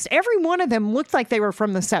 almost every one of them looked like they were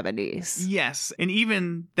from the 70s. Yes, and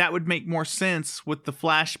even that would make more sense with the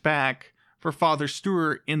flashback for Father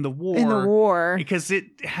Stewart in the war. Because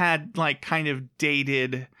it had like kind of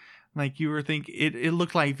dated, like you were thinking, it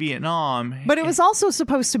looked like Vietnam. But it was also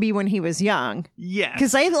supposed to be when he was young. Yes.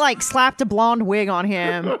 Because they like slapped a blonde wig on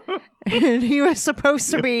him. And he was supposed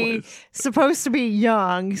to be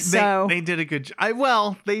young, so they did a good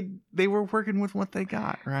job. They were working with what they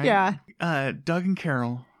got, right? Yeah. Doug and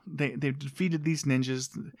Carol, they defeated these ninjas,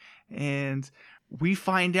 and we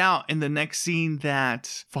find out in the next scene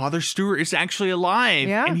that Father Stewart is actually alive,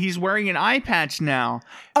 and he's wearing an eye patch now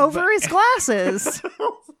over his glasses.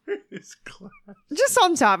 Just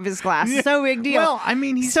on top of his glasses, yeah. No big deal. Well, I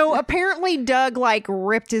mean, so apparently Doug like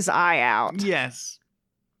ripped his eye out. Yes.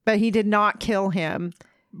 But he did not kill him.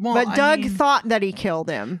 Well, but Doug thought that he killed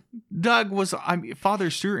him. Doug was, Father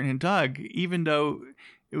Stewart and Doug, even though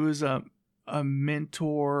it was a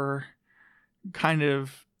mentor kind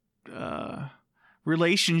of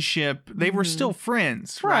relationship, they were still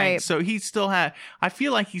friends, right? Right. So I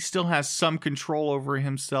feel like he still has some control over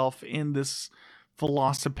himself in this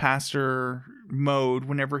Velocipaster mode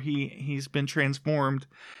whenever he's been transformed.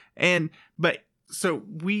 He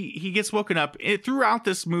gets woken up. Throughout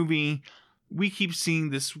this movie, we keep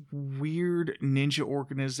seeing this weird ninja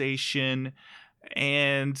organization,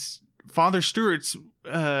 and Father Stewart's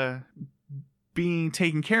being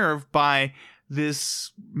taken care of by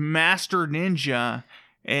this master ninja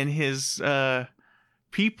and his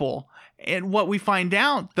people. And what we find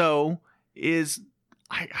out, though, is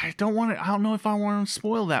I don't know if I want to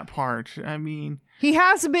spoil that part. I mean, he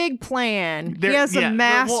has a big plan. He has a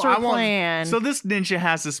master plan. So this ninja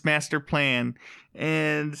has this master plan,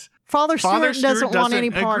 and Father Stewart doesn't want any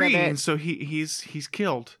part of it. And so he's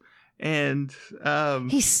killed, and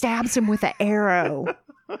he stabs him with an arrow.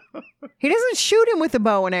 He doesn't shoot him with a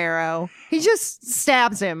bow and arrow. He just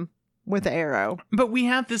stabs him with an arrow. But we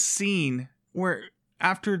have this scene where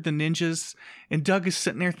after the ninjas, and Doug is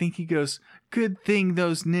sitting there thinking, he goes, "Good thing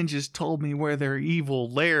those ninjas told me where their evil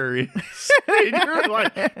lair is." And you're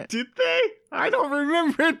like, did they? I don't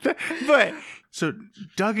remember it. But so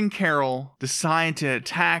Doug and Carol decide to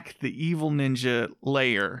attack the evil ninja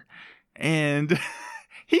lair, and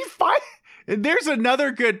there's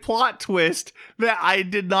another good plot twist that I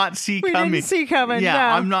did not see coming. We didn't see coming.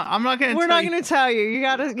 Yeah, no. I'm not going to. We're not going to tell you.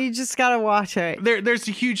 You just gotta watch it. There's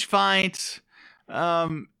a huge fight.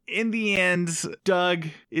 In the end, Doug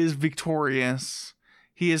is victorious.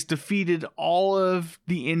 He has defeated all of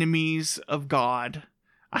the enemies of God,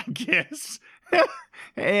 I guess.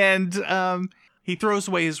 And he throws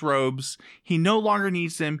away his robes. He no longer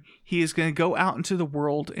needs them. He is going to go out into the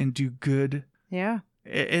world and do good. Yeah.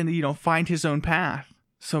 And find his own path.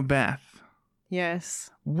 So Beth. Yes.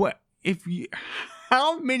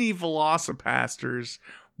 How many Velocipastors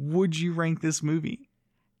would you rank this movie?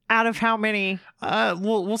 Out of how many?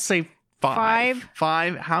 We'll say 5.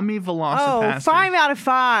 5. How many Velocipastors? Oh, 5 out of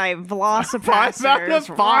 5 Velocipastors. 5 out of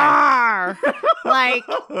 5. Like,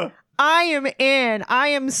 I am in. I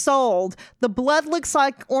am sold. The blood looks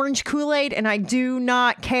like orange Kool-Aid, and I do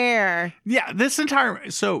not care. Yeah,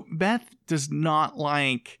 so Beth does not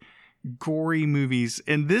like gory movies,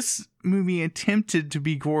 and this movie attempted to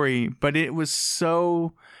be gory, but it was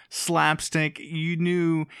so slapstick, you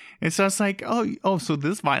knew. And so it's like, oh, so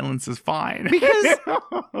this violence is fine.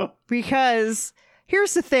 Because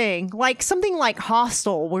here's the thing, like something like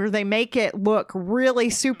Hostel, where they make it look really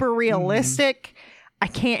super realistic, I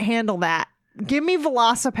can't handle that. Give me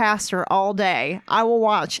Velocipaster all day. I will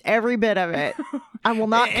watch every bit of it. I will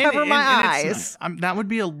not cover my eyes. That would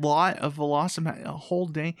be a lot of Velocipaster, a whole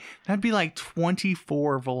day. That'd be like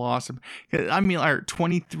 24 Velocipasters. I mean, or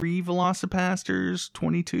 23 Velocipasters,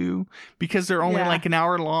 22, because they're only like an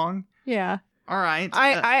hour long. Yeah. All right.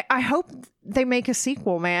 I hope they make a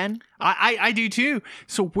sequel, man. I do too.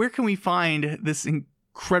 So where can we find this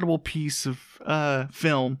incredible piece of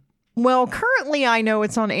film? Well, currently I know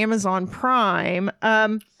it's on Amazon Prime.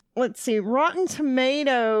 Let's see. Rotten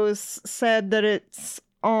Tomatoes said that it's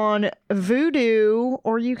on Vudu,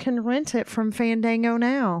 or you can rent it from Fandango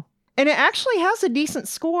now. And it actually has a decent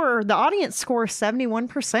score. The audience score is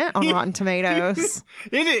 71% on Rotten Tomatoes.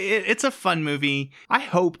 It's a fun movie. I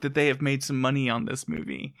hope that they have made some money on this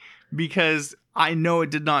movie, because I know it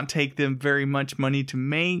did not take them very much money to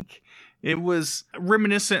make. It was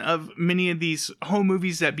reminiscent of many of these home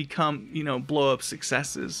movies that become, blow up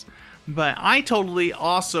successes. But I totally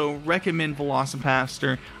also recommend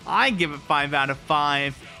Velocipaster. I give it 5 out of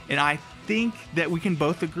 5. And I think that we can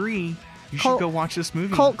both agree you should go watch this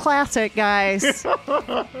movie. Cult classic, guys.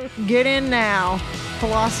 Get in now.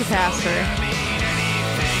 Velocipaster.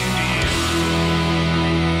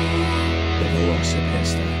 The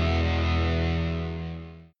Velocipaster.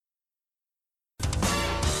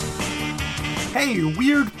 Hey,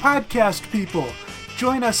 weird podcast people!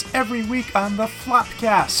 Join us every week on the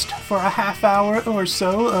Flopcast for a half hour or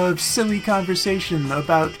so of silly conversation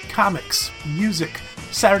about comics, music,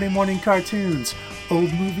 Saturday morning cartoons,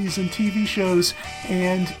 old movies and TV shows,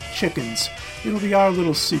 and chickens. It'll be our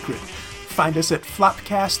little secret. Find us at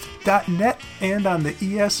flopcast.net and on the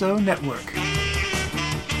ESO network.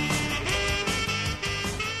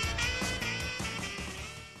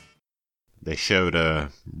 They showed a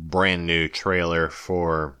brand new trailer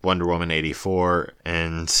for Wonder Woman 84,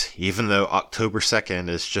 and even though October 2nd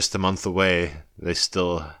is just a month away, they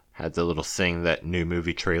still had the little thing that new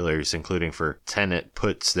movie trailers, including for Tenet,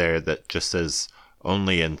 puts there that just says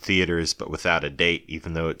only in theaters but without a date,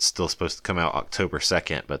 even though it's still supposed to come out October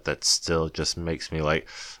 2nd, but that still just makes me like,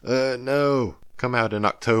 no, come out in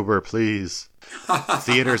October, please.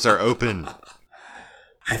 Theaters are open.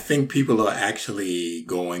 I think people are actually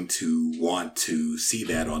going to want to see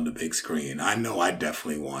that on the big screen. I know I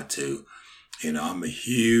definitely want to. You know, I'm a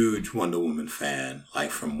huge Wonder Woman fan, like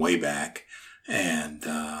from way back. And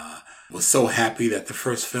was so happy that the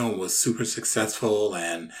first film was super successful.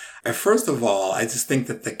 And first of all, I just think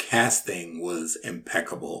that the casting was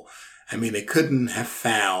impeccable. I mean, they couldn't have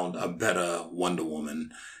found a better Wonder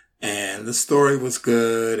Woman. And the story was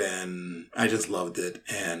good, and I just loved it.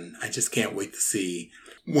 And I just can't wait to see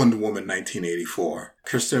Wonder Woman 1984.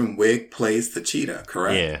 Kristen Wiig plays the cheetah,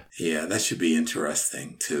 correct? Yeah. Yeah, that should be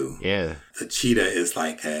interesting, too. Yeah. The cheetah is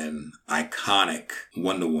like an iconic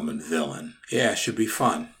Wonder Woman villain. Yeah, it should be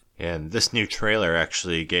fun. And this new trailer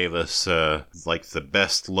actually gave us, like, the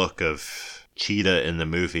best look of Cheetah in the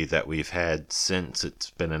movie that we've had since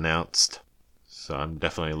it's been announced. So I'm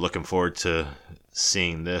definitely looking forward to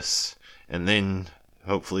seeing this. And then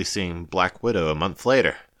hopefully seeing Black Widow a month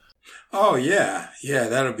later. Oh, yeah. Yeah,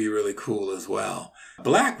 that'll be really cool as well.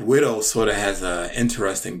 Black Widow sort of has an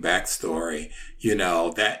interesting backstory, you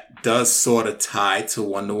know, that does sort of tie to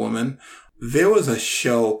Wonder Woman. There was a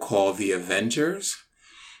show called The Avengers,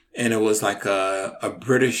 and it was like a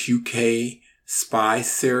British UK spy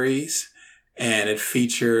series. And it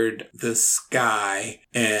featured this guy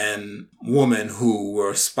and woman who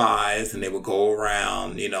were spies, and they would go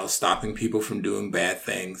around, you know, stopping people from doing bad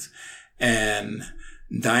things. And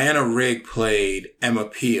Diana Rigg played Emma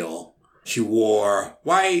Peel. She wore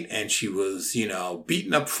white and she was, you know,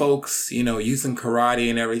 beating up folks, you know, using karate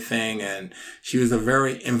and everything. And she was a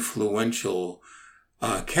very influential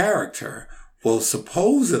character. Well,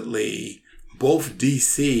 supposedly both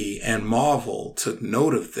DC and Marvel took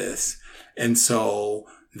note of this. And so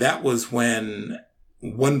that was when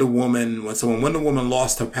Wonder Woman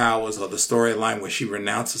lost her powers, or the storyline where she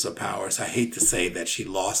renounces her powers. I hate to say that she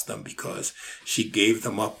lost them because she gave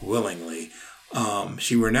them up willingly.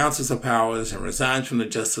 She renounces her powers and resigns from the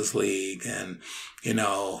Justice League, and, you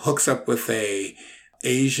know, hooks up with a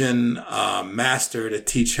Asian master to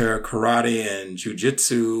teach her karate and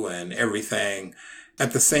jujitsu and everything.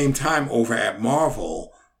 At the same time, over at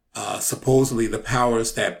Marvel, supposedly the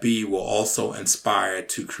powers that be were also inspired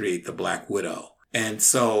to create the Black Widow. And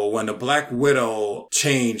so when the Black Widow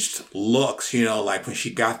changed looks, you know, like when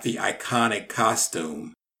she got the iconic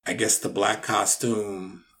costume, I guess the black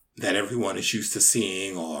costume that everyone is used to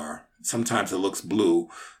seeing, or sometimes it looks blue,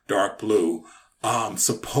 dark blue.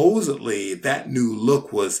 Supposedly that new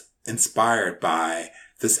look was inspired by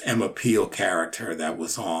this Emma Peel character that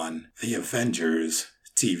was on the Avengers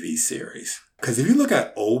TV series. Because if you look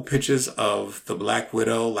at old pictures of the Black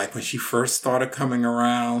Widow, like when she first started coming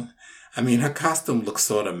around, I mean, her costume looks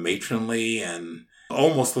sort of matronly and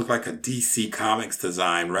almost looked like a DC Comics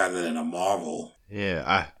design rather than a Marvel.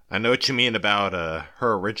 Yeah, I know what you mean about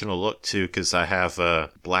her original look, too, because I have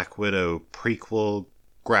a Black Widow prequel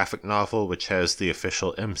graphic novel, which has the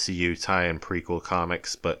official MCU tie-in prequel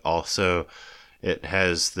comics, but also it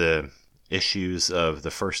has the issues of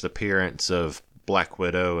the first appearance of Black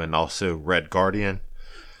Widow and also Red Guardian.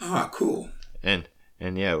 Ah, cool. And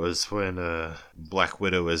yeah, it was when Black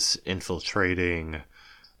Widow was infiltrating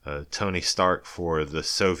Tony Stark for the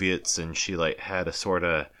Soviets, and she like had a sort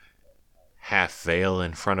of half veil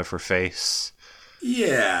in front of her face.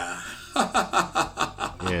 Yeah.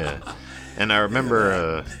 Yeah. And I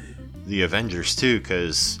remember the Avengers too,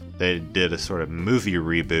 because they did a sort of movie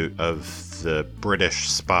reboot of the British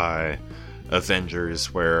spy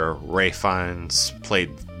Avengers, where Ralph Fiennes played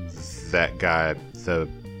that guy,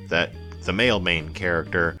 the male main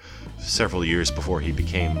character, several years before he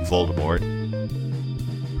became Voldemort.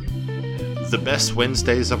 The Best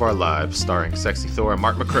Wednesdays of Our Lives, starring Sexy Thor and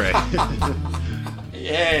Mark McRae.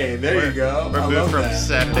 Yay, there you go. We're moved from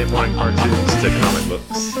Saturday morning cartoons to comic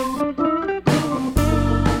books.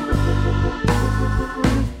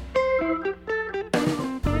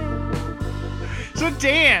 So,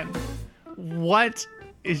 Dan, what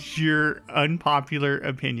is your unpopular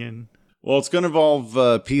opinion? Well, it's going to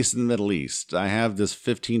involve peace in the Middle East. I have this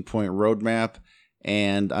 15-point roadmap,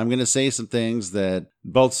 and I'm going to say some things that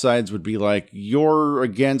both sides would be like, you're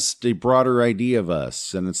against a broader idea of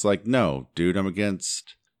us. And it's like, no, dude, I'm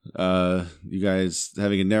against you guys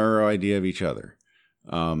having a narrow idea of each other.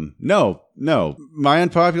 No. My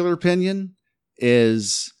unpopular opinion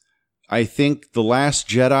is I think The Last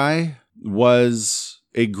Jedi was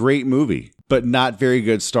a great movie, but not very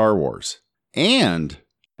good Star Wars. And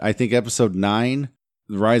I think Episode 9,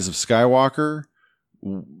 The Rise of Skywalker,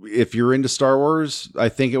 if you're into Star Wars, I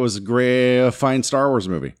think it was a fine Star Wars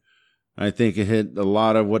movie. I think it hit a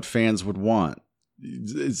lot of what fans would want.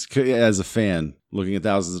 it's as a fan looking at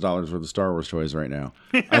thousands of dollars worth of Star Wars toys right now.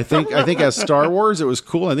 I think as Star Wars, it was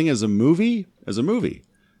cool. I think as a movie,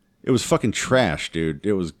 it was fucking trash, dude.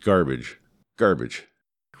 It was garbage.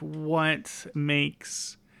 What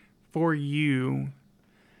makes for you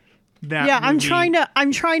that? Yeah, movie,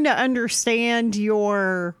 I'm trying to understand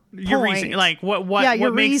your point. reasoning. Like what? Yeah, what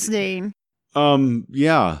your makes, reasoning.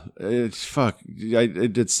 Yeah,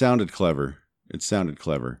 it sounded clever.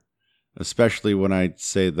 Especially when I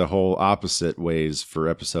say the whole opposite ways for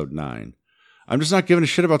episode 9. I'm just not giving a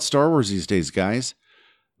shit about Star Wars these days, guys.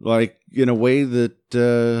 Like, in a way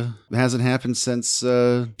that hasn't happened since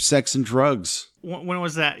sex and drugs. When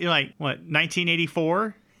was that? You're like, what,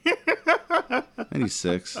 1984?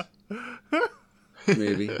 96.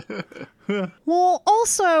 Maybe. Well,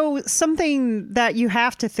 also, something that you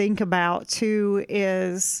have to think about, too,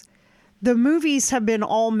 is the movies have been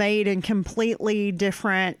all made in completely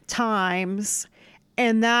different times,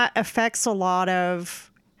 and that affects a lot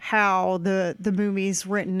of how the movie's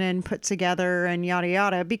written and put together and yada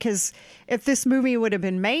yada. Because if this movie would have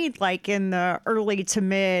been made like in the early to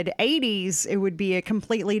mid 80s, it would be a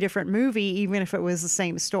completely different movie, even if it was the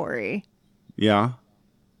same story. Yeah.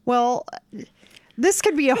 Well, this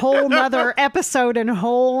could be a whole nother episode and a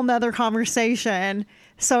whole nother conversation.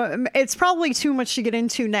 So it's probably too much to get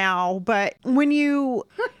into now, but we'll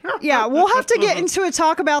have to get into a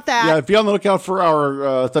talk about that. Yeah, be on the lookout for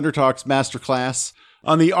our Thunder Talks masterclass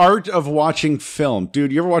on the art of watching film.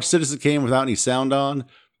 Dude, you ever watch Citizen Kane without any sound on?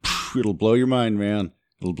 It'll blow your mind, man.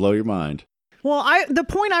 It'll blow your mind. Well, the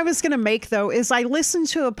point I was going to make, though, is I listened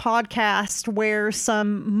to a podcast where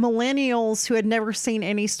some millennials who had never seen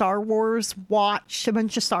any Star Wars watched a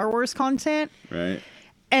bunch of Star Wars content. Right.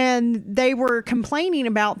 And they were complaining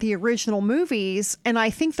about the original movies. And I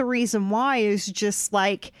think the reason why is just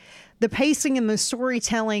like the pacing and the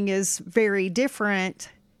storytelling is very different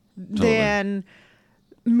than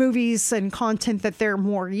movies and content that they're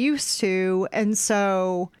more used to. And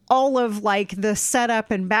so all of like the setup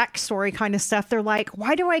and backstory kind of stuff, they're like,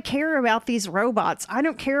 why do I care about these robots? I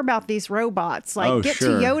don't care about these robots. Like, get to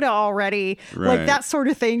Yoda already. Right. Like that sort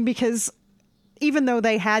of thing, because even though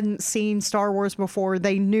they hadn't seen Star Wars before,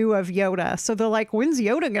 they knew of Yoda. So they're like, when's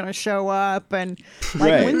Yoda going to show up? And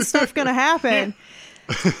like, when's stuff going to happen?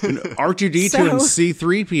 And R2-D2 and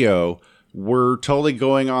C-3PO were totally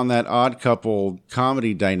going on that Odd Couple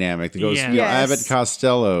comedy dynamic that goes, Abbott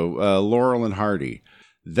Costello, Laurel and Hardy.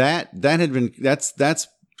 That's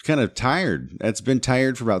kind of tired. That's been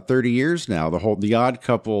tired for about 30 years now. The Odd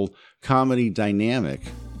Couple comedy dynamic.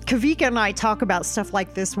 Kavika and I talk about stuff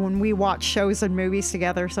like this when we watch shows and movies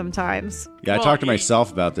together sometimes. Yeah, I talk to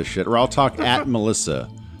myself about this shit, or I'll talk at Melissa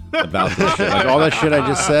about this shit. Like all that shit I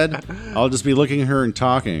just said, I'll just be looking at her and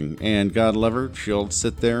talking, and God love her, she'll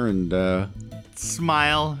sit there and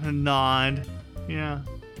smile and nod. Yeah.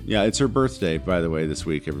 Yeah, it's her birthday, by the way, this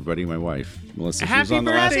week, everybody. My wife, Melissa. She was Happy on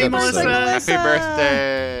the last birthday, episode. Melissa. Happy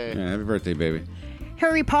birthday. Yeah, happy birthday, baby.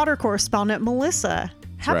 Harry Potter correspondent Melissa.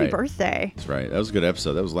 Happy birthday. That's right. That was a good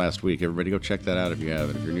episode. That was last week. Everybody go check that out if you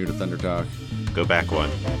haven't. If you're new to Thunder Talk, go back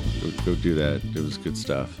one. Go do that. It was good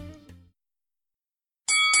stuff.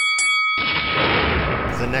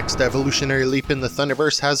 The next evolutionary leap in the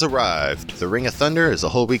Thunderverse has arrived. The Ring of Thunder is a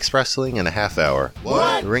whole week's wrestling in a half hour.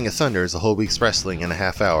 What? The Ring of Thunder is a whole week's wrestling in a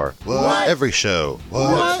half hour. What? Every show.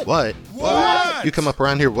 What? What? You come up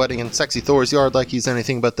around here wedding in Sexy Thor's yard like he's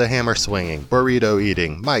anything but the hammer swinging, burrito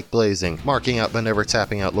eating, mic blazing, marking out but never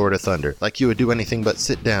tapping out Lord of Thunder, like you would do anything but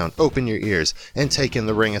sit down, open your ears, and take in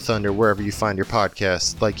the Ring of Thunder wherever you find your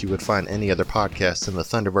podcasts, like you would find any other podcast in the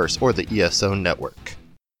Thunderverse or the ESO network.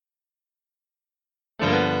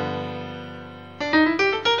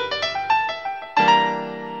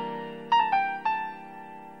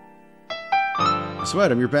 So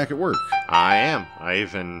Adam, you're back at work. I am. I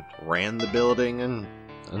even ran the building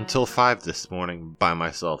until 5 this morning by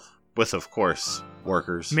myself. With, of course,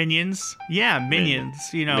 workers. Minions. Yeah, minions.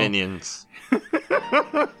 You know. Minions.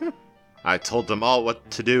 I told them all what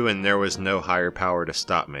to do, and there was no higher power to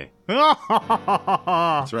stop me.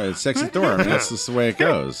 That's right. It's Sexy Thor. I mean, that's just the way it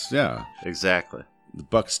goes. Yeah. Exactly. The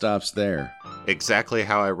buck stops there. Exactly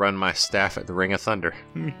how I run my staff at the Ring of Thunder.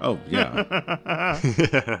 Oh, yeah.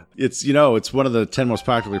 It's one of the 10 most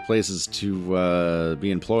popular places to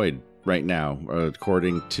be employed right now,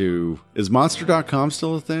 according to... Is Monster.com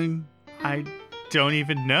still a thing? I don't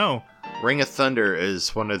even know. Ring of Thunder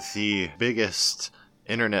is one of the biggest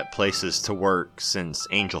internet places to work since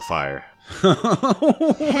Angel Fire.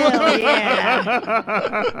 Hell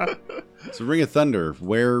yeah. So Ring of Thunder,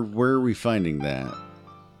 where are we finding that?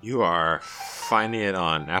 You are finding it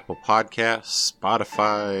on Apple Podcasts,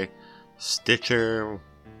 Spotify, Stitcher,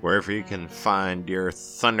 wherever you can find your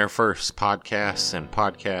Thunder First podcasts and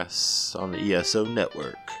podcasts on the ESO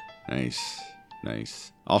network. Nice.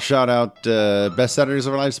 I'll shout out Best Saturdays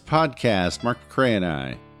of Our Lives podcast, Mark McCrae and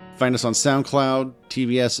I. Find us on SoundCloud,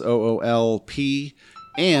 TVSOOLP,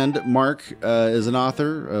 and Mark is an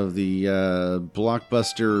author of the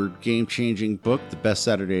blockbuster game-changing book, The Best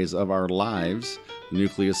Saturdays of Our Lives, the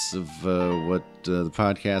nucleus of what the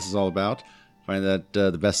podcast is all about. Find that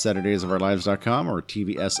thebestsaturdaysofourlives.com or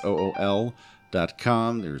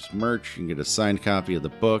tvsool.com. There's merch. You can get a signed copy of the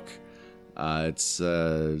book. It'll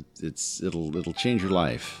change your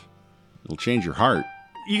life. It'll change your heart.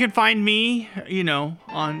 You can find me,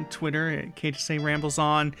 on Twitter at K2Say Rambles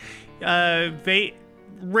On.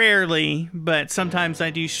 Rarely, but sometimes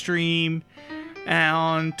I do stream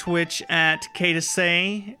on Twitch at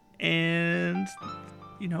K2Say, and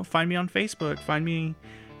find me on Facebook. Find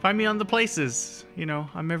me on the places.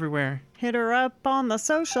 I'm everywhere. Hit her up on the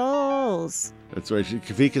socials. That's right.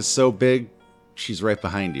 Kavika's so big, she's right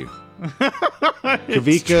behind you.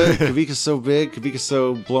 Kavika's so big, Kavika's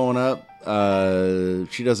so blowing up,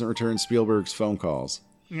 she doesn't return Spielberg's phone calls.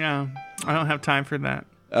 Yeah, I don't have time for that.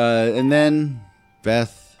 And then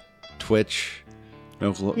Beth, Twitch,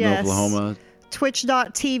 Noklahoma.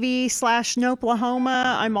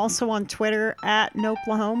 Twitch.tv/Noklahoma. I'm also on Twitter at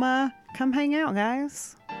Noklahoma. Come hang out,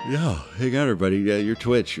 guys. Yeah, hang out, everybody. Yeah, your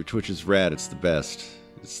Twitch is rad. It's the best.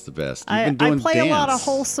 I play a lot of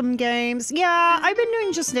wholesome games. Yeah, I've been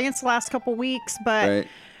doing Just Dance the last couple weeks, but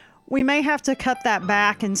we may have to cut that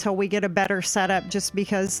back until we get a better setup, just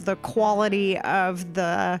because the quality of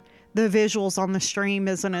the visuals on the stream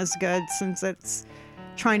isn't as good, since it's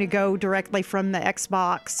trying to go directly from the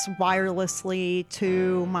Xbox wirelessly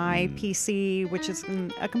to my PC, which is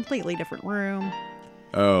in a completely different room.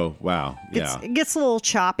 Oh, wow. Yeah. It gets a little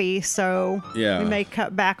choppy, so we may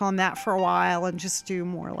cut back on that for a while and just do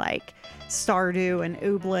more like Stardew and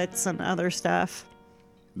Ooblets and other stuff.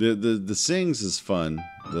 The Sings is fun.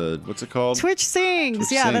 What's it called? Twitch Sings.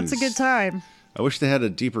 That's a good time. I wish they had a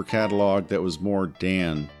deeper catalog that was more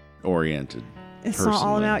Dan oriented. It's not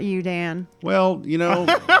all about you, Dan. Well,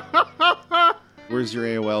 where's your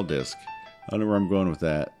AOL disc? I don't know where I'm going with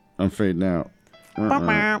that. I'm fading out. Where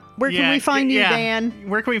can we find you, Dan?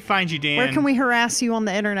 Where can we find you, Dan? Where can we harass you on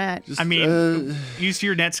the internet? Use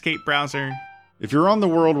your Netscape browser. If you're on the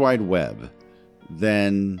World Wide Web,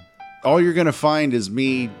 then all you're going to find is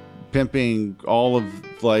me pimping all of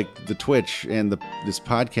the Twitch and this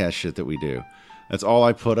podcast shit that we do. That's all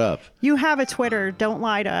I put up. You have a Twitter. Don't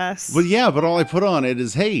lie to us. But all I put on it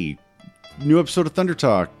is, hey, new episode of Thunder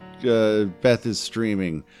Talk. Beth is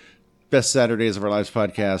streaming. Best Saturdays of Our Lives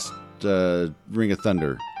podcast. Ring of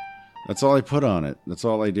Thunder. That's all I put on it. That's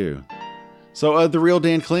all I do. So the real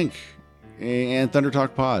Dan Klink and Thunder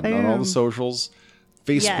Talk Pod on all the socials,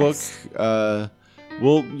 Facebook. Yes.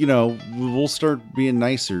 We'll start being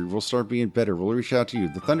nicer. We'll start being better. We'll reach out to you,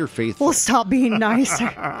 the Thunder Faithful. We'll stop being nicer.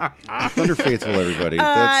 Thunder Faithful, everybody.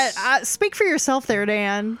 Speak for yourself, there,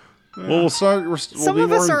 Dan. Well, some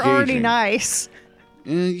of us are already nice.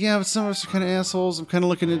 Yeah, but some of us are kind of assholes. I'm kind of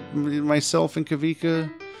looking at myself and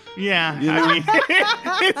Kavika. Yeah,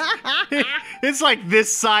 it's like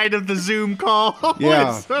this side of the Zoom call.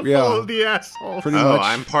 Yeah, it's full of the assholes. Pretty much.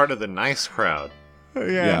 I'm part of the nice crowd.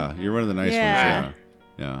 Yeah, you're one of the nice ones.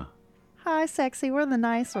 Yeah. Hi, sexy. We're the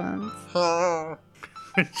nice ones. Bye.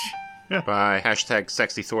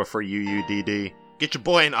 #SexyThor for UUDD. Get your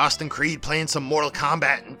boy in Austin Creed playing some Mortal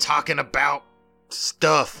Kombat and talking about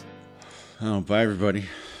stuff. Oh, bye, everybody.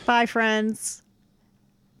 Bye, friends.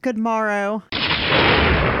 Good morrow.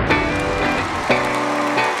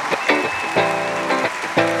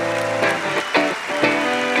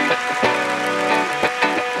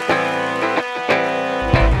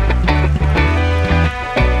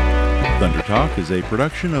 Thunder Talk is a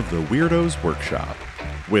production of the Weirdos Workshop,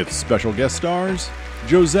 with special guest stars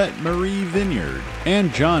Josette Marie Vineyard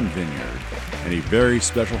and John Vineyard, and a very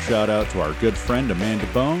special shout out to our good friend Amanda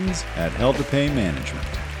Bones at Hell to Pay Management.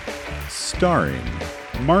 Starring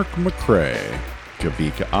Mark McCrae,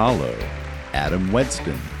 Kavika Allo, Adam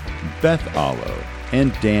Wedston, Beth Allo,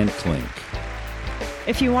 and Dan Klink.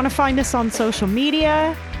 If you want to find us on social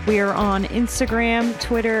media, we are on Instagram,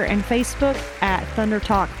 Twitter, and Facebook at Thunder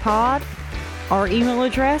Talk Pod. Our email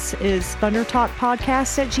address is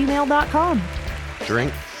thundertalkpodcast@gmail.com.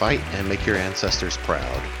 Drink, fight, and make your ancestors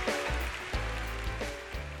proud.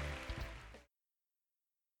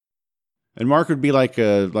 And Mark would be like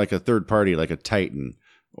a third party, like a Titan,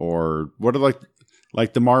 or what are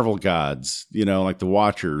like the Marvel gods, like the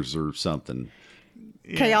Watchers or something.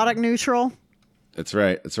 Chaotic neutral. That's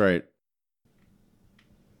right.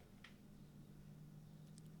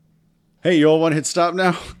 Hey, you all want to hit stop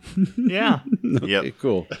now? Yeah. Okay, Yep.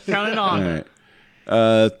 cool. Count it on.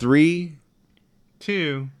 All right. 3,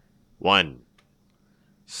 2, 1.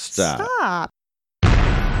 Stop. Stop.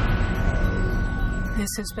 This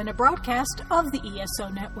has been a broadcast of the ESO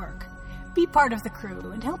Network. Be part of the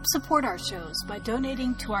crew and help support our shows by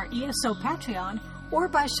donating to our ESO Patreon or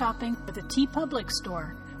by shopping at the TeePublic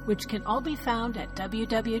store, which can all be found at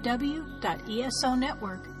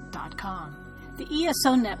www.esonetwork.com. The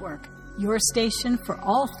ESO Network, your station for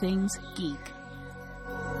all things geek.